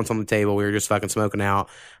fridge, an ounce on the table. We were just fucking smoking out.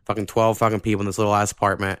 Fucking 12 fucking people in this little ass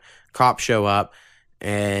apartment. Cops show up,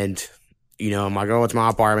 and, I'm like, oh, it's my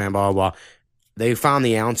apartment, blah, blah, blah. They found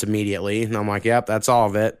the ounce immediately, and I'm like, yep, that's all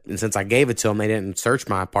of it. And since I gave it to them, they didn't search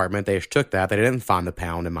my apartment. They just took that. They didn't find the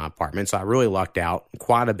pound in my apartment, so I really lucked out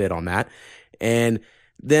quite a bit on that. And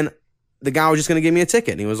then the guy was just going to give me a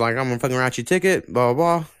ticket. And he was like, I'm going to fucking write you a ticket, blah,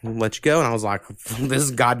 blah, blah. I'll let you go. And I was like, this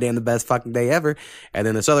is goddamn the best fucking day ever. And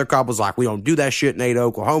then this other cop was like, we don't do that shit in Ada,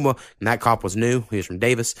 Oklahoma. And that cop was new. He was from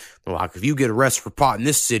Davis. They're like, if you get arrested for pot in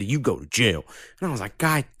this city, you go to jail. And I was like,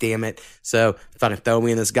 God damn it. So fucking throw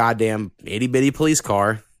me in this goddamn itty bitty police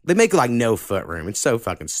car. They make like no foot room. It's so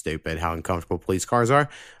fucking stupid how uncomfortable police cars are.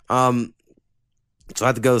 So I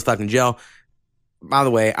had to go to this fucking jail. By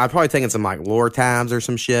the way, I'd probably taken some like lore tabs or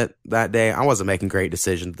some shit that day. I wasn't making great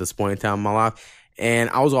decisions at this point in time in my life.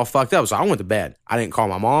 And I was all fucked up. So I went to bed. I didn't call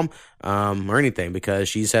my mom or anything because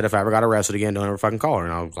she said if I ever got arrested again, don't ever fucking call her.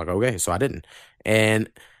 And I was like, okay. So I didn't. And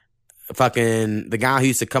fucking the guy who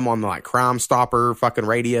used to come on the like Crime Stopper fucking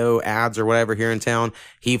radio ads or whatever here in town,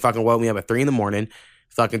 he fucking woke me up at 3 a.m,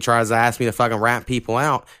 fucking tries to ask me to fucking rat people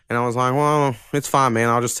out. And I was like, well, it's fine, man.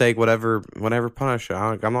 I'll just take whatever punish.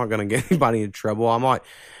 I'm not going to get anybody in trouble. I'm like,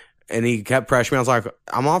 and he kept pressuring me. I was like,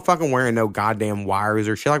 I'm not fucking wearing no goddamn wires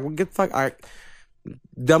or shit. Like, well, get the fuck,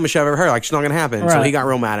 dumbest shit I've ever heard. Like, it's not going to happen. Right. So he got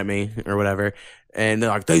real mad at me or whatever. And they're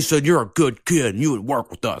like, they said you're a good kid and you would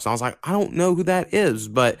work with us. And I was like, I don't know who that is,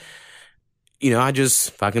 but I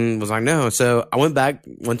just fucking was like, no. So I went back,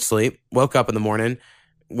 went to sleep, woke up in the morning,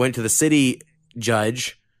 went to the city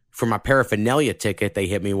judge for my paraphernalia ticket they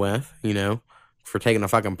hit me with, for taking a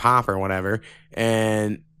fucking pop or whatever.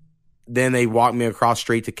 And then they walked me across the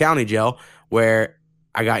street to county jail where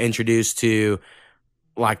I got introduced to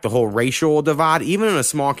like the whole racial divide. Even in a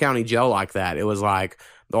small county jail like that, it was like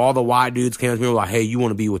all the white dudes came to me and were like, hey, you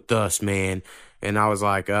want to be with us, man? And I was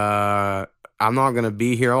like, I'm not going to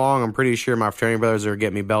be here long. I'm pretty sure my fraternity brothers are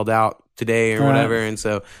getting me bailed out today or whatever. And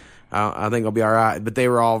so I think I'll be all right. But they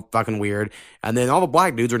were all fucking weird. And then all the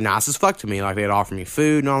black dudes were nice as fuck to me. Like, they'd offer me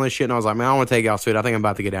food and all this shit. And I was like, man, I don't want to take y'all's food. I think I'm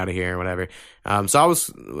about to get out of here or whatever. So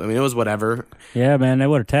it was whatever. Yeah, man, they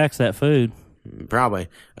would have taxed that food. Probably.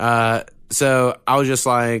 So I was just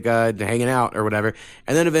like hanging out or whatever.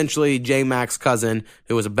 And then eventually J Mac's cousin,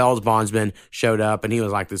 who was a Bell's bondsman, showed up. And he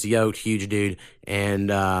was like this yoked, huge dude. And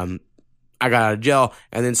I got out of jail.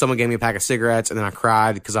 And then someone gave me a pack of cigarettes. And then I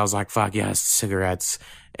cried because I was like, fuck yes, cigarettes.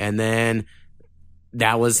 And then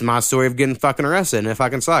that was my story of getting fucking arrested, and it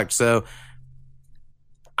fucking sucked. So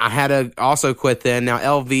I had to also quit then. Now,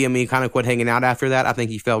 LV and me kind of quit hanging out after that. I think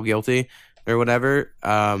he felt guilty or whatever.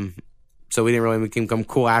 So we didn't really become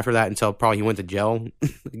cool after that until probably he went to jail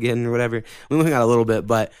again or whatever. We hung out a little bit,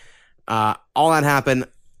 but all that happened.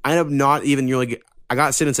 I ended up not even really I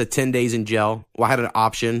got sentenced to 10 days in jail. Well, I had an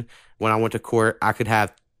option when I went to court. I could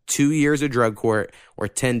have 2 years of drug court or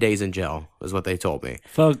 10 days in jail is what they told me.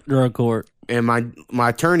 Fuck drug court. And my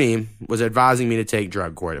attorney was advising me to take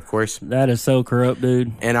drug court, of course. That is so corrupt,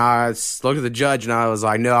 dude. And I looked at the judge and I was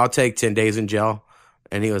like, no, I'll take 10 days in jail.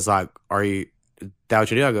 And he was like, is that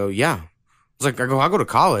what you do? I go, yeah. I go, I'll go to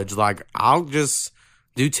college. Like, I'll just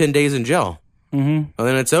do 10 days in jail. Mm-hmm. And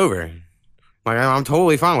then it's over. Like, I'm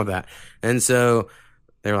totally fine with that. And so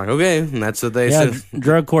they were like, okay. And that's what they said.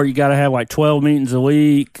 Drug court, you got to have like 12 meetings a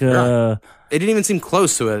week. Right. It didn't even seem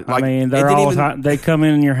close to it. Like, I mean, they come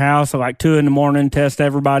in your house at like 2 a.m, test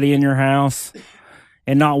everybody in your house,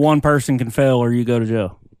 and not one person can fail or you go to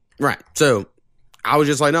jail. Right. So I was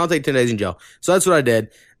just like, no, I'll take 10 days in jail. So that's what I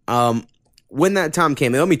did. When that time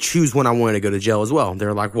came, they let me choose when I wanted to go to jail as well.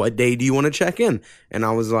 They're like, what day do you want to check in? And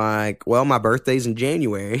I was like, well, my birthday's in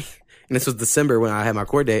January. And this was December when I had my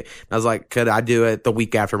court date. And I was like, could I do it the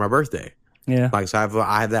week after my birthday? Yeah. Like, so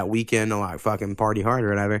I have that weekend to like fucking party hard or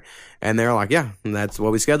whatever. And they're like, yeah, and that's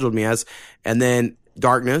what we scheduled me as. And then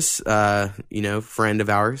Darkness, friend of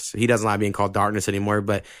ours, he doesn't like being called Darkness anymore,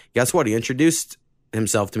 but guess what? He introduced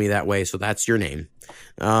himself to me that way. So that's your name.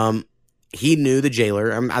 He knew the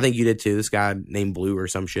jailer. I think you did too. This guy named Blue or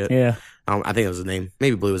some shit. Yeah. I think it was his name.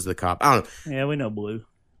 Maybe Blue was the cop. I don't know. Yeah, we know Blue.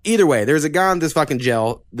 Either way, there's a guy in this fucking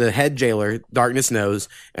jail, the head jailer, Darkness knows,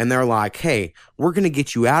 and they're like, hey, we're going to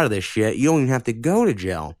get you out of this shit. You don't even have to go to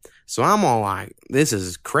jail. So I'm all like, this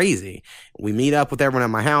is crazy. We meet up with everyone at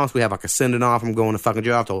my house. We have like a sending off. I'm going to fucking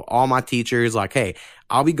jail. I told all my teachers, like, hey,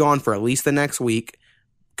 I'll be gone for at least the next week.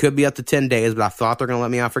 Could be up to 10 days, but I thought they're going to let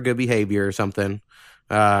me out for good behavior or something.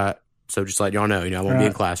 So just let y'all know, I won't be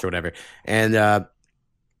in class or whatever. And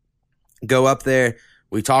go up there.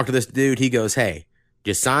 We talk to this dude. He goes, hey,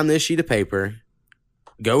 just sign this sheet of paper.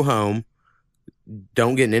 Go home.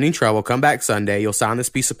 Don't get in any trouble. Come back Sunday. You'll sign this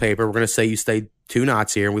piece of paper. We're going to say you stayed 2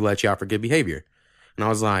 nights here and we let you out for good behavior. And I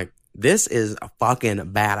was like, this is a fucking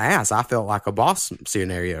badass. I felt like a boss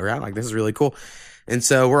scenario, right? Like, this is really cool. And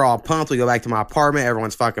so we're all pumped. We go back to my apartment.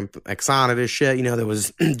 Everyone's fucking excited as shit. That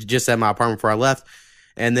was just at my apartment before I left.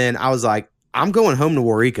 And then I was like, I'm going home to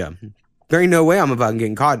Waurika. There ain't no way I'm fucking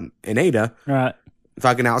getting caught in Ada. Right.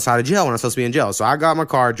 Fucking outside of jail when I'm supposed to be in jail. So I got my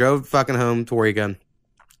car, drove fucking home to Waurika,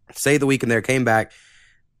 stayed the weekend there, came back,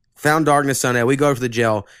 found Darkness Sunday. We go to the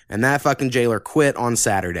jail, and that fucking jailer quit on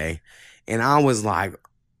Saturday. And I was like,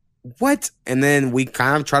 what? And then we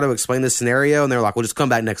kind of try to explain this scenario, and they're like, well, just come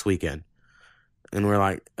back next weekend. And we're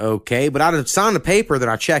like, okay. But I signed a paper that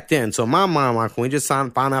I checked in. So in my mind, I'm like, can we just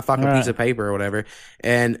find that fucking piece of paper or whatever?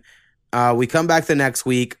 And we come back the next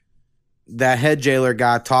week. That head jailer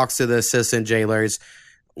guy talks to the assistant jailers.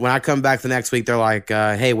 When I come back the next week, they're like,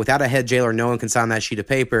 hey, without a head jailer, no one can sign that sheet of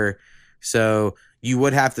paper. So you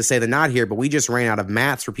would have to say they're not here, but we just ran out of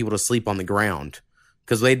mats for people to sleep on the ground.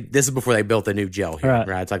 because this is before they built the new jail here,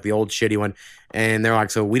 right? It's like the old shitty one. And they're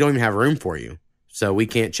like, so we don't even have room for you. So we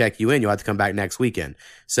can't check you in. You'll have to come back next weekend.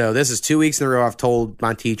 So this is 2 weeks in a row. I've told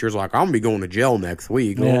my teachers, like, I'm going to be going to jail next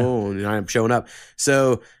week. Yeah. Oh, and I'm showing up.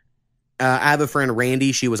 So I have a friend,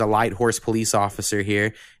 Randy. She was a light horse police officer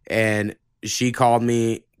here. And she called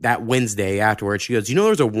me that Wednesday afterwards. She goes, you know,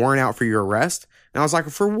 there's a warrant out for your arrest. And I was like,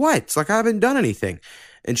 for what? It's like, I haven't done anything.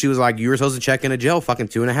 And she was like, you were supposed to check into jail fucking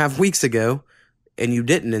 2.5 weeks ago. And you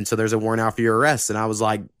didn't. And so there's a warrant out for your arrest. And I was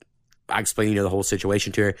like, I explained, you know, the whole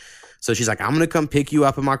situation to her. So she's like, I'm going to come pick you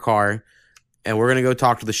up in my car and we're going to go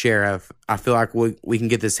talk to the sheriff. I feel like we can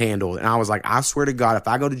get this handled. And I was like, I swear to God, if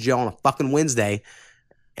I go to jail on a fucking Wednesday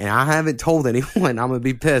and I haven't told anyone, I'm going to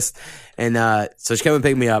be pissed. And so she came and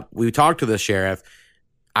picked me up. We talked to the sheriff.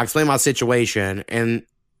 I explained my situation and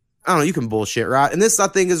I don't know, you can bullshit, right? And this, I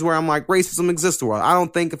think, is where I'm like, racism exists in the world. I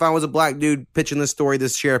don't think if I was a black dude pitching this story,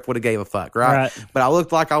 this sheriff would have gave a fuck, right? But I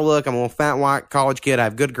looked like I look. I'm a fat white college kid. I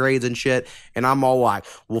have good grades and shit. And I'm all like,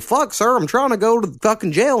 well, fuck, sir. I'm trying to go to the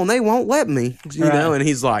fucking jail and they won't let me, you know? And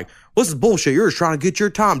he's like, well, this is bullshit. You're just trying to get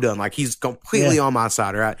your time done. Like, he's completely on my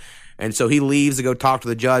side, right? And so he leaves to go talk to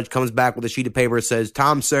the judge, comes back with a sheet of paper that says,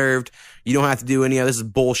 time served. You don't have to do any of this. Is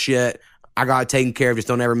bullshit. I got it taken care of. Just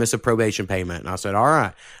don't ever miss a probation payment. And I said, all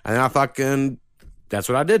right. And then that's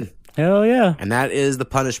what I did. Hell yeah. And that is the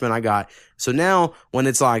punishment I got. So now when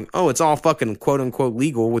it's like, oh, it's all fucking quote unquote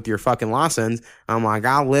legal with your fucking license, I'm like,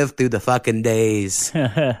 I lived through the fucking days.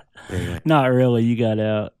 Anyway. Not really. You got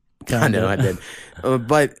out. I know I did.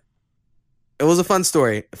 But it was a fun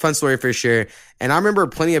story for sure. And I remember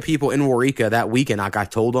plenty of people in Waurika that weekend, like I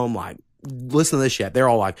told them, like, listen to this shit. They're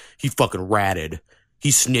all like, he fucking ratted. He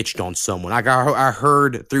snitched on someone. Like I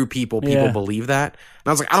heard through people believe that. And I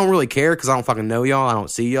was like, I don't really care because I don't fucking know y'all. I don't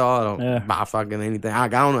see y'all. I don't buy fucking anything. I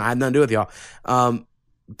don't know. I had nothing to do with y'all.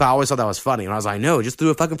 But I always thought that was funny. And I was like, no, just through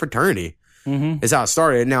a fucking fraternity. Is how it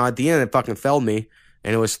started. Now at the end, it fucking failed me.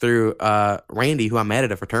 And it was through Randy, who I met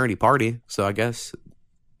at a fraternity party. So I guess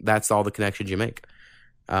that's all the connections you make.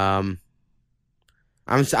 I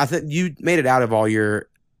think you made it out of all your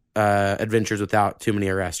adventures without too many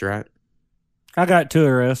arrests, right? I got 2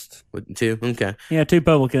 arrests. 2? Okay. Yeah, 2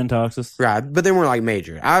 public intoxes. Right, but they weren't like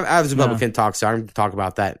major. I was a public intox, so I can talk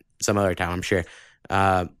about that some other time, I'm sure.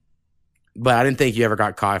 But I didn't think you ever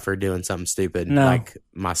got caught for doing something stupid like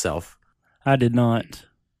myself. I did not.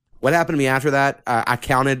 What happened to me after that, I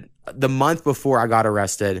counted the month before I got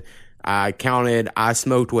arrested, I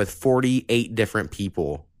smoked with 48 different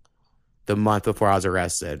people the month before I was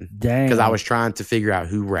arrested. Dang. Because I was trying to figure out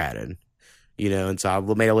who ratted. You know, and so I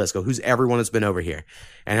made a list. Go, who's everyone that's been over here?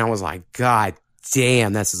 And I was like, God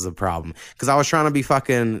damn, this is a problem. Because I was trying to be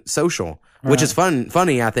fucking social, which is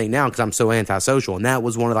funny, I think, now, because I'm so antisocial. And that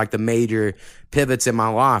was one of like the major pivots in my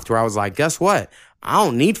life where I was like, guess what? I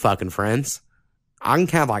don't need fucking friends. I can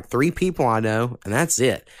have like 3 people I know, and that's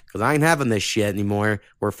it. Because I ain't having this shit anymore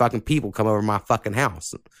where fucking people come over my fucking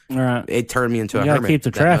house. All right. It turned me into a hermit. You got to keep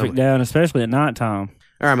the traffic down, especially at nighttime.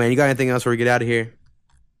 All right, man. You got anything else before we get out of here?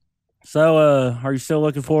 So, are you still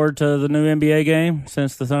looking forward to the new NBA game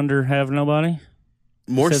since the Thunder have nobody?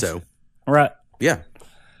 More so. Right. Yeah.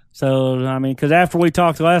 So, I mean, because after we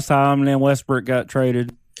talked last time, and then Westbrook got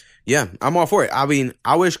traded. Yeah, I'm all for it. I mean,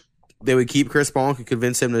 I wish they would keep Chris Paul and could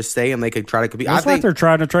convince him to stay and they could try to compete. I think they're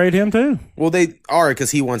trying to trade him too. Well, they are because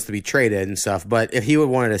he wants to be traded and stuff. But if he would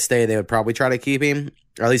wanted to stay, they would probably try to keep him,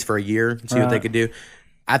 or at least for a year, see what they could do.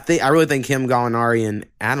 I really think him, Gallinari, and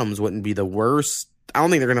Adams wouldn't be the worst. I don't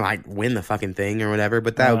think they're gonna like win the fucking thing or whatever,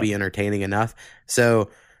 but that would be entertaining enough. So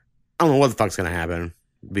I don't know what the fuck's gonna happen.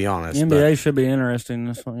 To be honest, the NBA should be interesting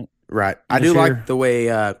this week. Right, I do like the way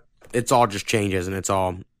it's all just changes and it's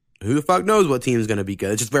all who the fuck knows what team's gonna be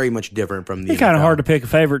good. It's just very much different from the. It's kind of hard to pick a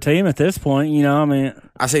favorite team at this point. You know, I mean,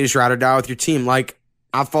 I say just ride or die with your team. Like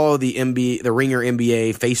I follow the Ringer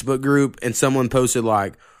NBA Facebook group, and someone posted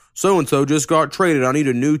like, "So and so just got traded. I need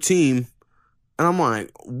a new team," and I'm like,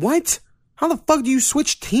 "What? How the fuck do you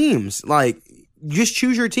switch teams? Like, just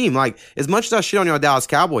choose your team. Like, as much as I shit on y'all Dallas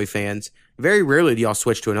Cowboy fans, very rarely do y'all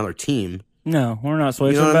switch to another team." No, we're not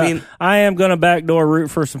switching. You know what I mean? I am going to backdoor root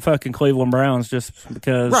for some fucking Cleveland Browns just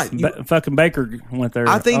because fucking Baker went there.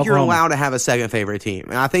 I think you're allowed to have a second favorite team.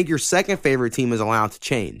 And I think your second favorite team is allowed to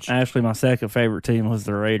change. Actually, my second favorite team was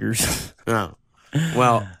the Raiders. Oh.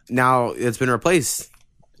 Well, now it's been replaced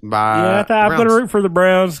by I'm going to root for the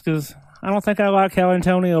Browns because I don't think I like how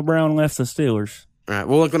Antonio Brown left the Steelers. Right.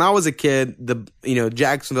 Well, look, when I was a kid,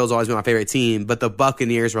 Jacksonville's always been my favorite team, but the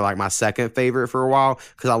Buccaneers were like my second favorite for a while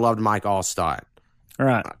because I loved Mike Allstott.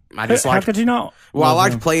 Right. I just How could you not? Well, I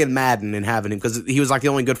liked playing Madden and having him because he was like the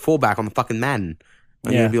only good fullback on the fucking Madden.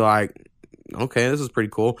 And you'd be like, okay, this is pretty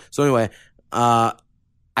cool. So anyway, I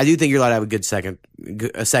do think you're allowed to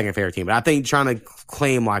have a second favorite team, but I think trying to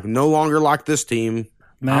claim like no longer like this team.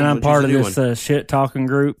 Man, I'm part of this shit talking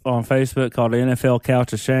group on Facebook called the NFL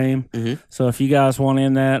Couch of Shame. Mm-hmm. So if you guys want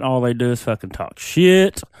in that, all they do is fucking talk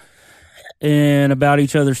shit and about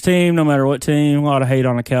each other's team, no matter what team. A lot of hate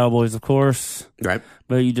on the Cowboys, of course. Right.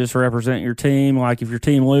 But you just represent your team. Like if your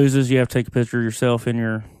team loses, you have to take a picture of yourself in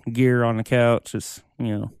your gear on the couch. It's,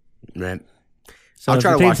 Right. So I'll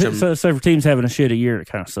try to watch them. So if your team's having a shitty year, it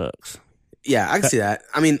kind of sucks. Yeah, I can see that.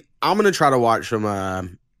 I mean, I'm going to try to watch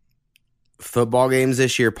some football games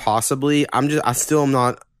this year, possibly. I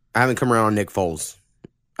haven't come around on Nick Foles.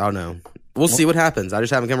 I don't know. We'll see what happens. I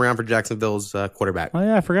just haven't come around for Jacksonville's quarterback. Oh,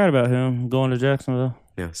 yeah, I forgot about him going to Jacksonville.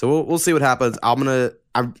 Yeah, so we'll see what happens. I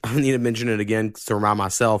need to mention it again to remind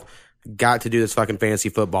myself, got to do this fucking fantasy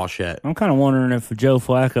football shit. I'm kind of wondering if Joe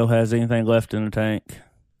Flacco has anything left in the tank.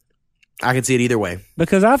 I could see it either way.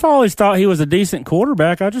 Because I've always thought he was a decent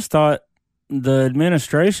quarterback. I just thought the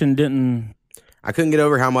administration didn't. I couldn't get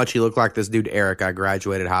over how much he looked like this dude Eric I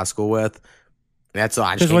graduated high school with. That's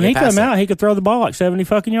all. Because when he come out, he could throw the ball like 70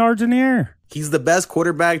 fucking yards in the air. He's the best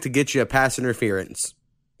quarterback to get you a pass interference.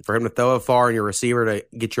 For him to throw it far and your receiver to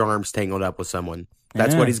get your arms tangled up with someone.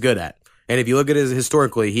 That's what he's good at. And if you look at his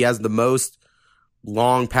historically, he has the most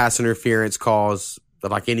long pass interference calls of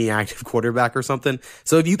like any active quarterback or something.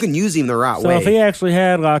 So if you can use him the right way. So if he actually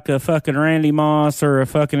had like a fucking Randy Moss or a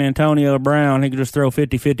fucking Antonio Brown, he could just throw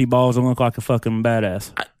 50-50 balls and look like a fucking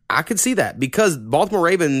badass. I could see that because Baltimore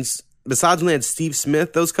Ravens, besides when they had Steve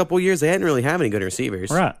Smith those couple of years, they hadn't really have any good receivers.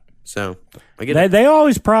 Right. So I get it. They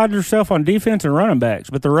always pride themselves on defense and running backs,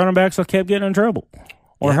 but the running backs kept getting in trouble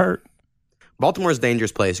or hurt. Baltimore's a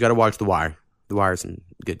dangerous place. You got to watch The Wire. The Wire's some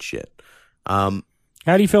good shit.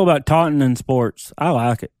 How do you feel about taunting in sports? I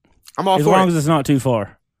like it. I'm all for it. As long as it's not too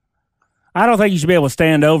far. I don't think you should be able to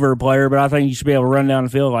stand over a player, but I think you should be able to run down the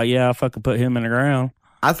field like, yeah, I fucking put him in the ground.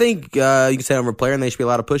 I think you can stand over a player and they should be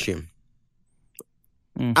allowed to push him.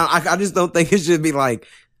 I just don't think it should be like,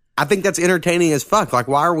 I think that's entertaining as fuck. Like,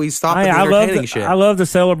 why are we stopping the entertaining shit? I love the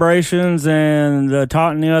celebrations and the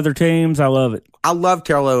taunting the other teams. I love it. I loved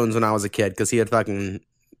Terrell Owens when I was a kid because he had the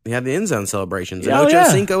end zone celebrations. And Oh, Ocho yeah.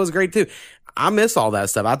 Cinco was great too. I miss all that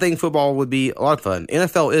stuff. I think football would be a lot of fun.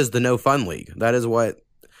 NFL is the no fun league.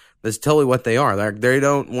 That's totally what they are. They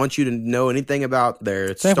don't want you to know anything about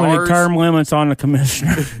their Definitely stars. term limits on the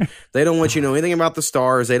commissioner. They don't want you to know anything about the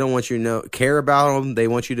stars. They don't want you to care about them. They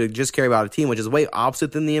want you to just care about a team, which is way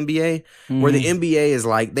opposite than the NBA, where the NBA is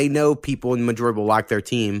like, they know people in the majority will like their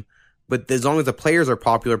team, but as long as the players are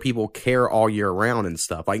popular, people care all year round and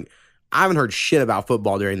stuff. Like, I haven't heard shit about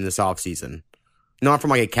football during this offseason. Not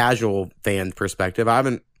from like a casual fan perspective. I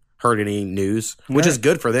haven't heard any news, which is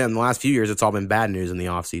good for them. The last few years, it's all been bad news in the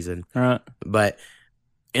offseason. Right. But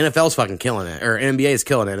NFL's fucking killing it, or NBA is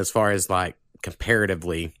killing it as far as like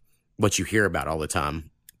comparatively what you hear about all the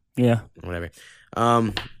time. Yeah. Whatever.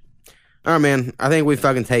 All right, man. I think we've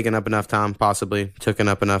fucking taken up enough time, possibly. Taken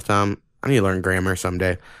up enough time. I need to learn grammar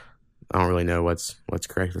someday. I don't really know what's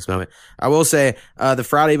correct at this moment. I will say, the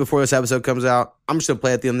Friday before this episode comes out, I'm just going to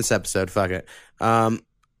play at the end of this episode. Fuck it.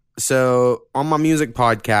 So on my music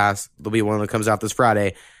podcast, there'll be one that comes out this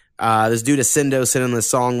Friday. This dude Ascendo sent in this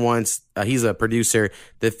song once. He's a producer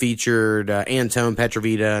that featured Antone,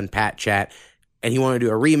 Petrovita, and Pat Chat. And he wanted to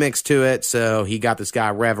do a remix to it. So he got this guy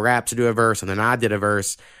Rev Rap to do a verse. And then I did a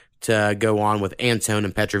verse to go on with Antone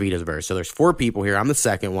and Petrovita's verse. So there's 4 people here. I'm the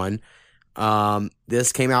second one.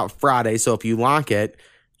 This came out Friday. So if you like it,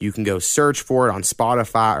 you can go search for it on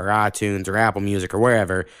Spotify or iTunes or Apple Music or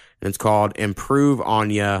wherever. And it's called Improve On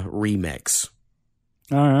Ya Remix.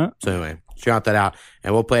 All right. So anyway, shout that out.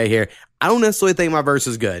 And we'll play it here. I don't necessarily think my verse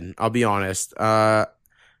is good. I'll be honest. I'm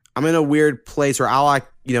in a weird place where I like,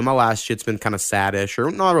 my last shit's been kind of saddish,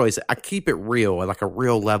 or not really. I keep it real, at like a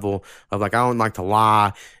real level of like, I don't like to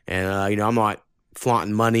lie. And, I'm not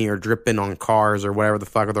flaunting money or dripping on cars or whatever the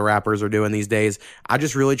fuck the rappers are doing these days. I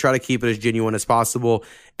just really try to keep it as genuine as possible.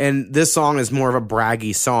 And this song is more of a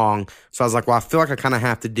braggy song. So I was like, well, I feel like I kind of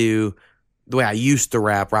have to do the way I used to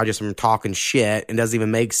rap, where I just am talking shit and doesn't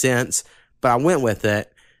even make sense. But I went with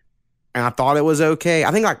it. And I thought it was okay.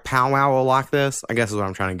 I think like Pow Wow will like this, I guess is what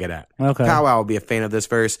I'm trying to get at. Okay. Pow Wow will be a fan of this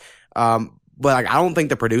verse. But like, I don't think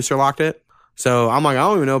the producer liked it. So I'm like, I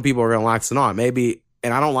don't even know if people are going to like this or not. Maybe,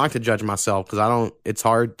 and I don't like to judge myself because it's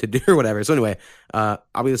hard to do or whatever. So anyway,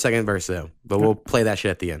 I'll be the second verse though, but we'll play that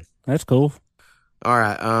shit at the end. That's cool. All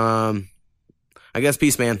right. I guess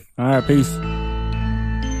peace, man. All right. Peace.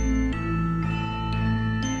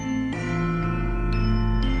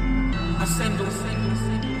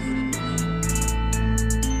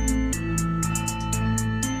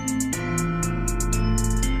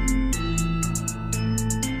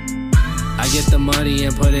 get the money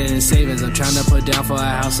and put it in savings. I'm trying to put down for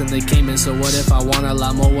a house in the Cayman. So what if I want a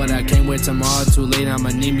lot more? What I came with tomorrow, too late, I'ma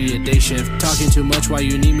need me a day shift. Talking too much while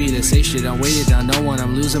you need me to say shit. I'm weighted on no one,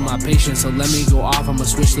 I'm losing my patience. So let me go off, I'ma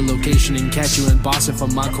switch the location and catch you in Boston for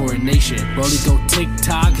my coronation. Rollie go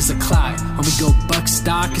tick-tock, it's a clock. Homie go buck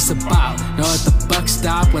stock, it's a bop. Know let the buck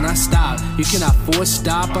stop when I stop. You cannot force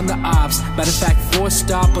stop on the ops. Matter of fact, force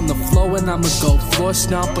stop on the flow and I'ma go floor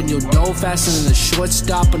stomp on your dough faster than a short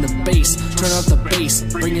stop on the bass. Turn up the bass,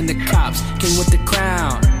 bring in the cops. King with the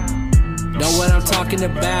crown. Know what I'm talking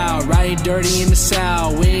about, riding dirty in the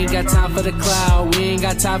south. We ain't got time for the cloud, we ain't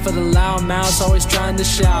got time for the loud mouths, always trying to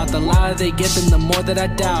shout. The louder they get, then the more that I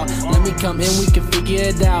doubt. Let me come in, we can figure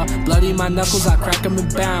it out. Bloody my knuckles, I crack them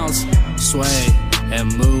and bounce. Sway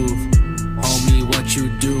and move, homie, what you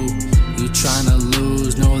do? You tryna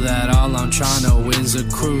lose, know that all I'm tryna win's a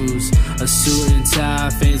cruise. A suit and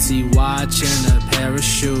tie, fancy watch and a pair of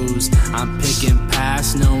shoes. I'm picking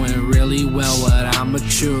past, knowing really well what I'ma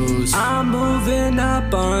choose. I'm moving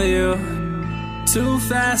up on you, too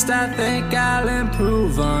fast, I think I'll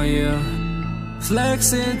improve on you.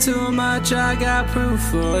 Flexing too much, I got proof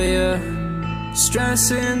for you.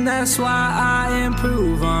 Stressing, that's why I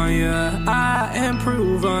improve on you. I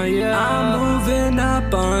improve on you. I'm moving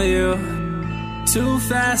up on you, too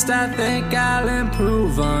fast, I think I'll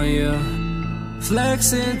improve on you.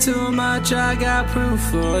 Flexing too much, I got proof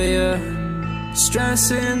for you.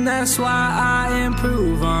 Stressing, that's why I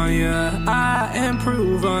improve on you. I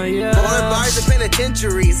improve on you. Foreign bars of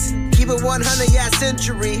penitentiaries. Keep it 100, yeah,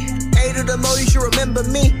 century. A to the mo, you should remember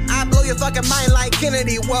me. I blow your fucking mind like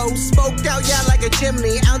Kennedy, whoa. Smoked out, yeah, like a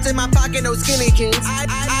chimney. Ounce in my pocket, no skinny jeans.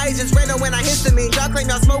 Eyes just red when I histamine. Y'all claim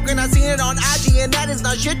y'all smoking, I seen it on IG, and that is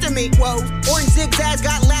not shit to me, whoa. Orange zigzags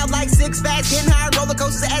got loud like Six Flags. Getting high roller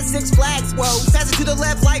coasters at Six Flags, whoa. Pass it to the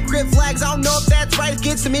left like Crip Flags. I don't know if that's right,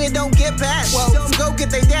 gets to me and don't get past, whoa. Tell them go get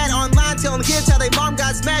they dad online, tell them kids how they mom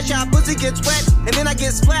got smashed, how pussy gets wet, and then I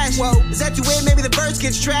get splashed, whoa. Is that you way, maybe the verse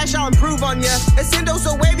gets trash, I'll improve on ya. Ascendo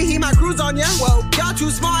so wavy, he might cruise on ya, whoa. Y'all too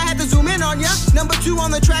small, I had to zoom in on ya. Number 2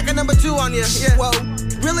 on the track and number 2 on ya, yeah, whoa.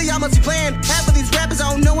 Really, I must be playing. Half of these rappers,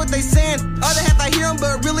 I don't know what they saying. Other half, I hear them,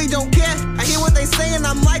 but really don't care. I hear what they saying,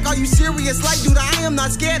 I'm like, are you serious? Like, dude, I am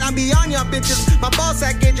not scared, I'm beyond y'all bitches. My ball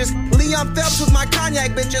sack inches, Leon Phelps with my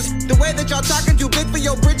cognac bitches. The way that y'all talking too big for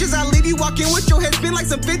your britches, I leave you walking with your head spin like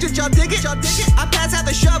some fidget. Y'all dig it? Y'all dig it? I pass out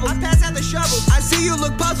the shovel, I pass out the shovel. I see you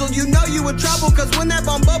look puzzled, you know you in trouble. Cause when that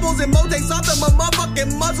bomb bubbles and Mo takes off, then my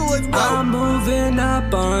motherfucking muzzle is whoa. I'm moving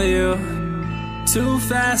up on you, too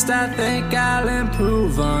fast, I think I'll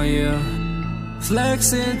improve on you.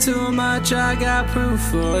 Flexing too much, I got proof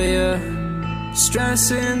for you.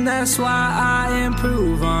 Stressing, that's why I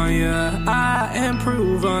improve on you. I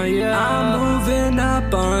improve on you. I'm moving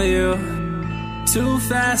up on you, too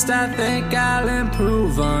fast, I think I'll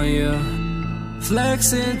improve on you.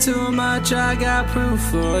 Flexing too much, I got proof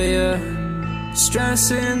for you.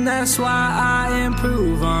 Stressing, that's why I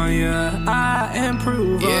improve on you. I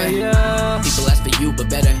improve on you. People ask for you, but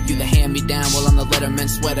better. You the hand-me-down while I'm the Letterman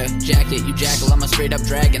sweater. Jacket, you jackal, I'm a straight-up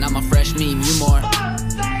dragon. I'm a fresh meme, you more.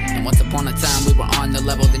 And once upon a time we were on the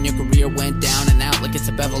level, then your career went down and out like it's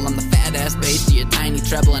a bevel. I'm the fat-ass bass to your tiny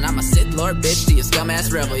treble, and I'm a Sith Lord bitch to your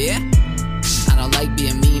scum-ass rebel, yeah? I don't like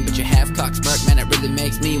being mean, but your half-cocked smirk, man, it really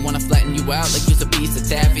makes me wanna flatten you out like you're a piece of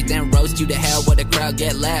taffy, then roast you to hell where the crowd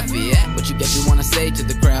get laughy, yeah? What you get you wanna say to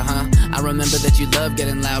the crowd, huh? I remember that you love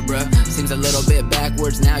getting loud, bruh. Seems a little bit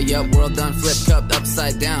backwards now, yup, world done flip cupped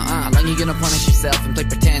upside down, How long you gonna punish yourself and play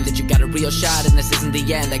pretend that you got a real shot and this isn't the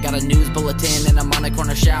end? I got a news bulletin and I'm on the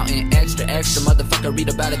corner shouting, extra, extra, motherfucker, read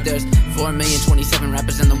about it, there's 4,027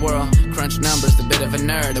 rappers in the world. Crunch numbers, a bit of a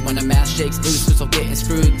nerd, and when the math shakes loose, who's all getting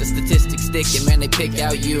screwed? The statistics stick, and man, they pick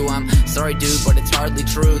out you. I'm sorry, dude, but it's hardly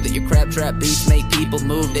true that your crab trap beats make people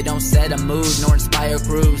move. They don't set a mood nor inspire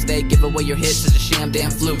grooves. They give away your hits as a sham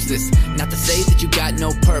damn flukes. This not to say that you got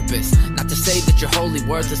no purpose, not to say that you're wholly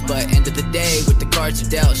worthless, but end of the day, with the cards you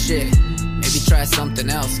dealt, shit, maybe try something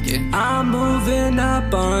else, kid. I'm moving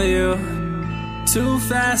up on you, too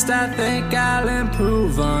fast, I think I'll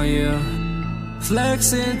improve on you.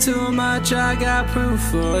 Flexing too much, I got proof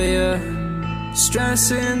for you.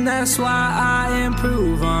 Stressing, that's why I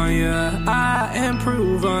improve on you. I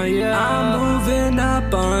improve on you. I'm moving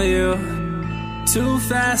up on you, too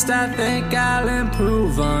fast, I think I'll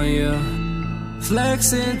improve on you.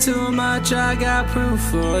 Flexing too much, I got proof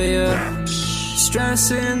for you.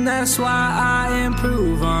 Stressing, that's why I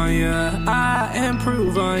improve on you. I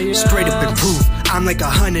improve on you. Straight up improve, I'm like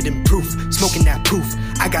 100 and proof. Smoking that proof,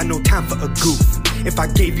 I got no time for a goof. If I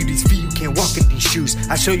gave you these feet, you can't walk in these shoes.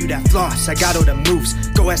 I show you that floss, I got all the moves.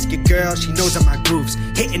 Go ask your girl, she knows all my grooves.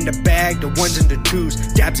 Hitting the bag, the ones and the twos.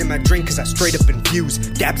 Dabs in my drink cause I straight up infuse.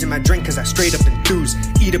 Dabs in my drink cause I straight up enthuse.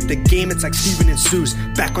 Eat up the game, it's like Steven and Sue's.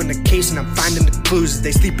 Back on the case and I'm finding the clues. Is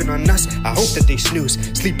they sleeping on us? I hope that they snooze.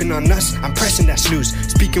 Sleeping on us, I'm pressing that snooze.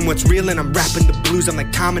 Speaking what's real and I'm rapping the blues. I'm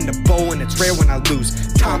like Tom in the bow and it's rare when I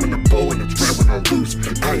lose. Tom in the bow and it's rare when I lose.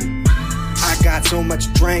 Hey, I got so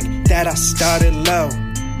much drink that I started low.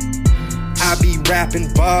 I be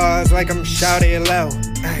rapping bars like I'm shouting low.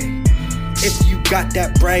 Ay, if you got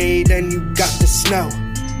that braid, then you got the snow.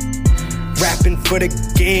 Rapping for the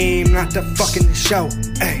game, not the fucking show.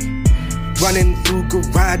 Ay, running through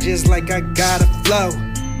garages like I got a flow.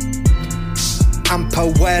 I'm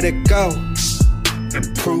poetical.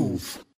 Improve.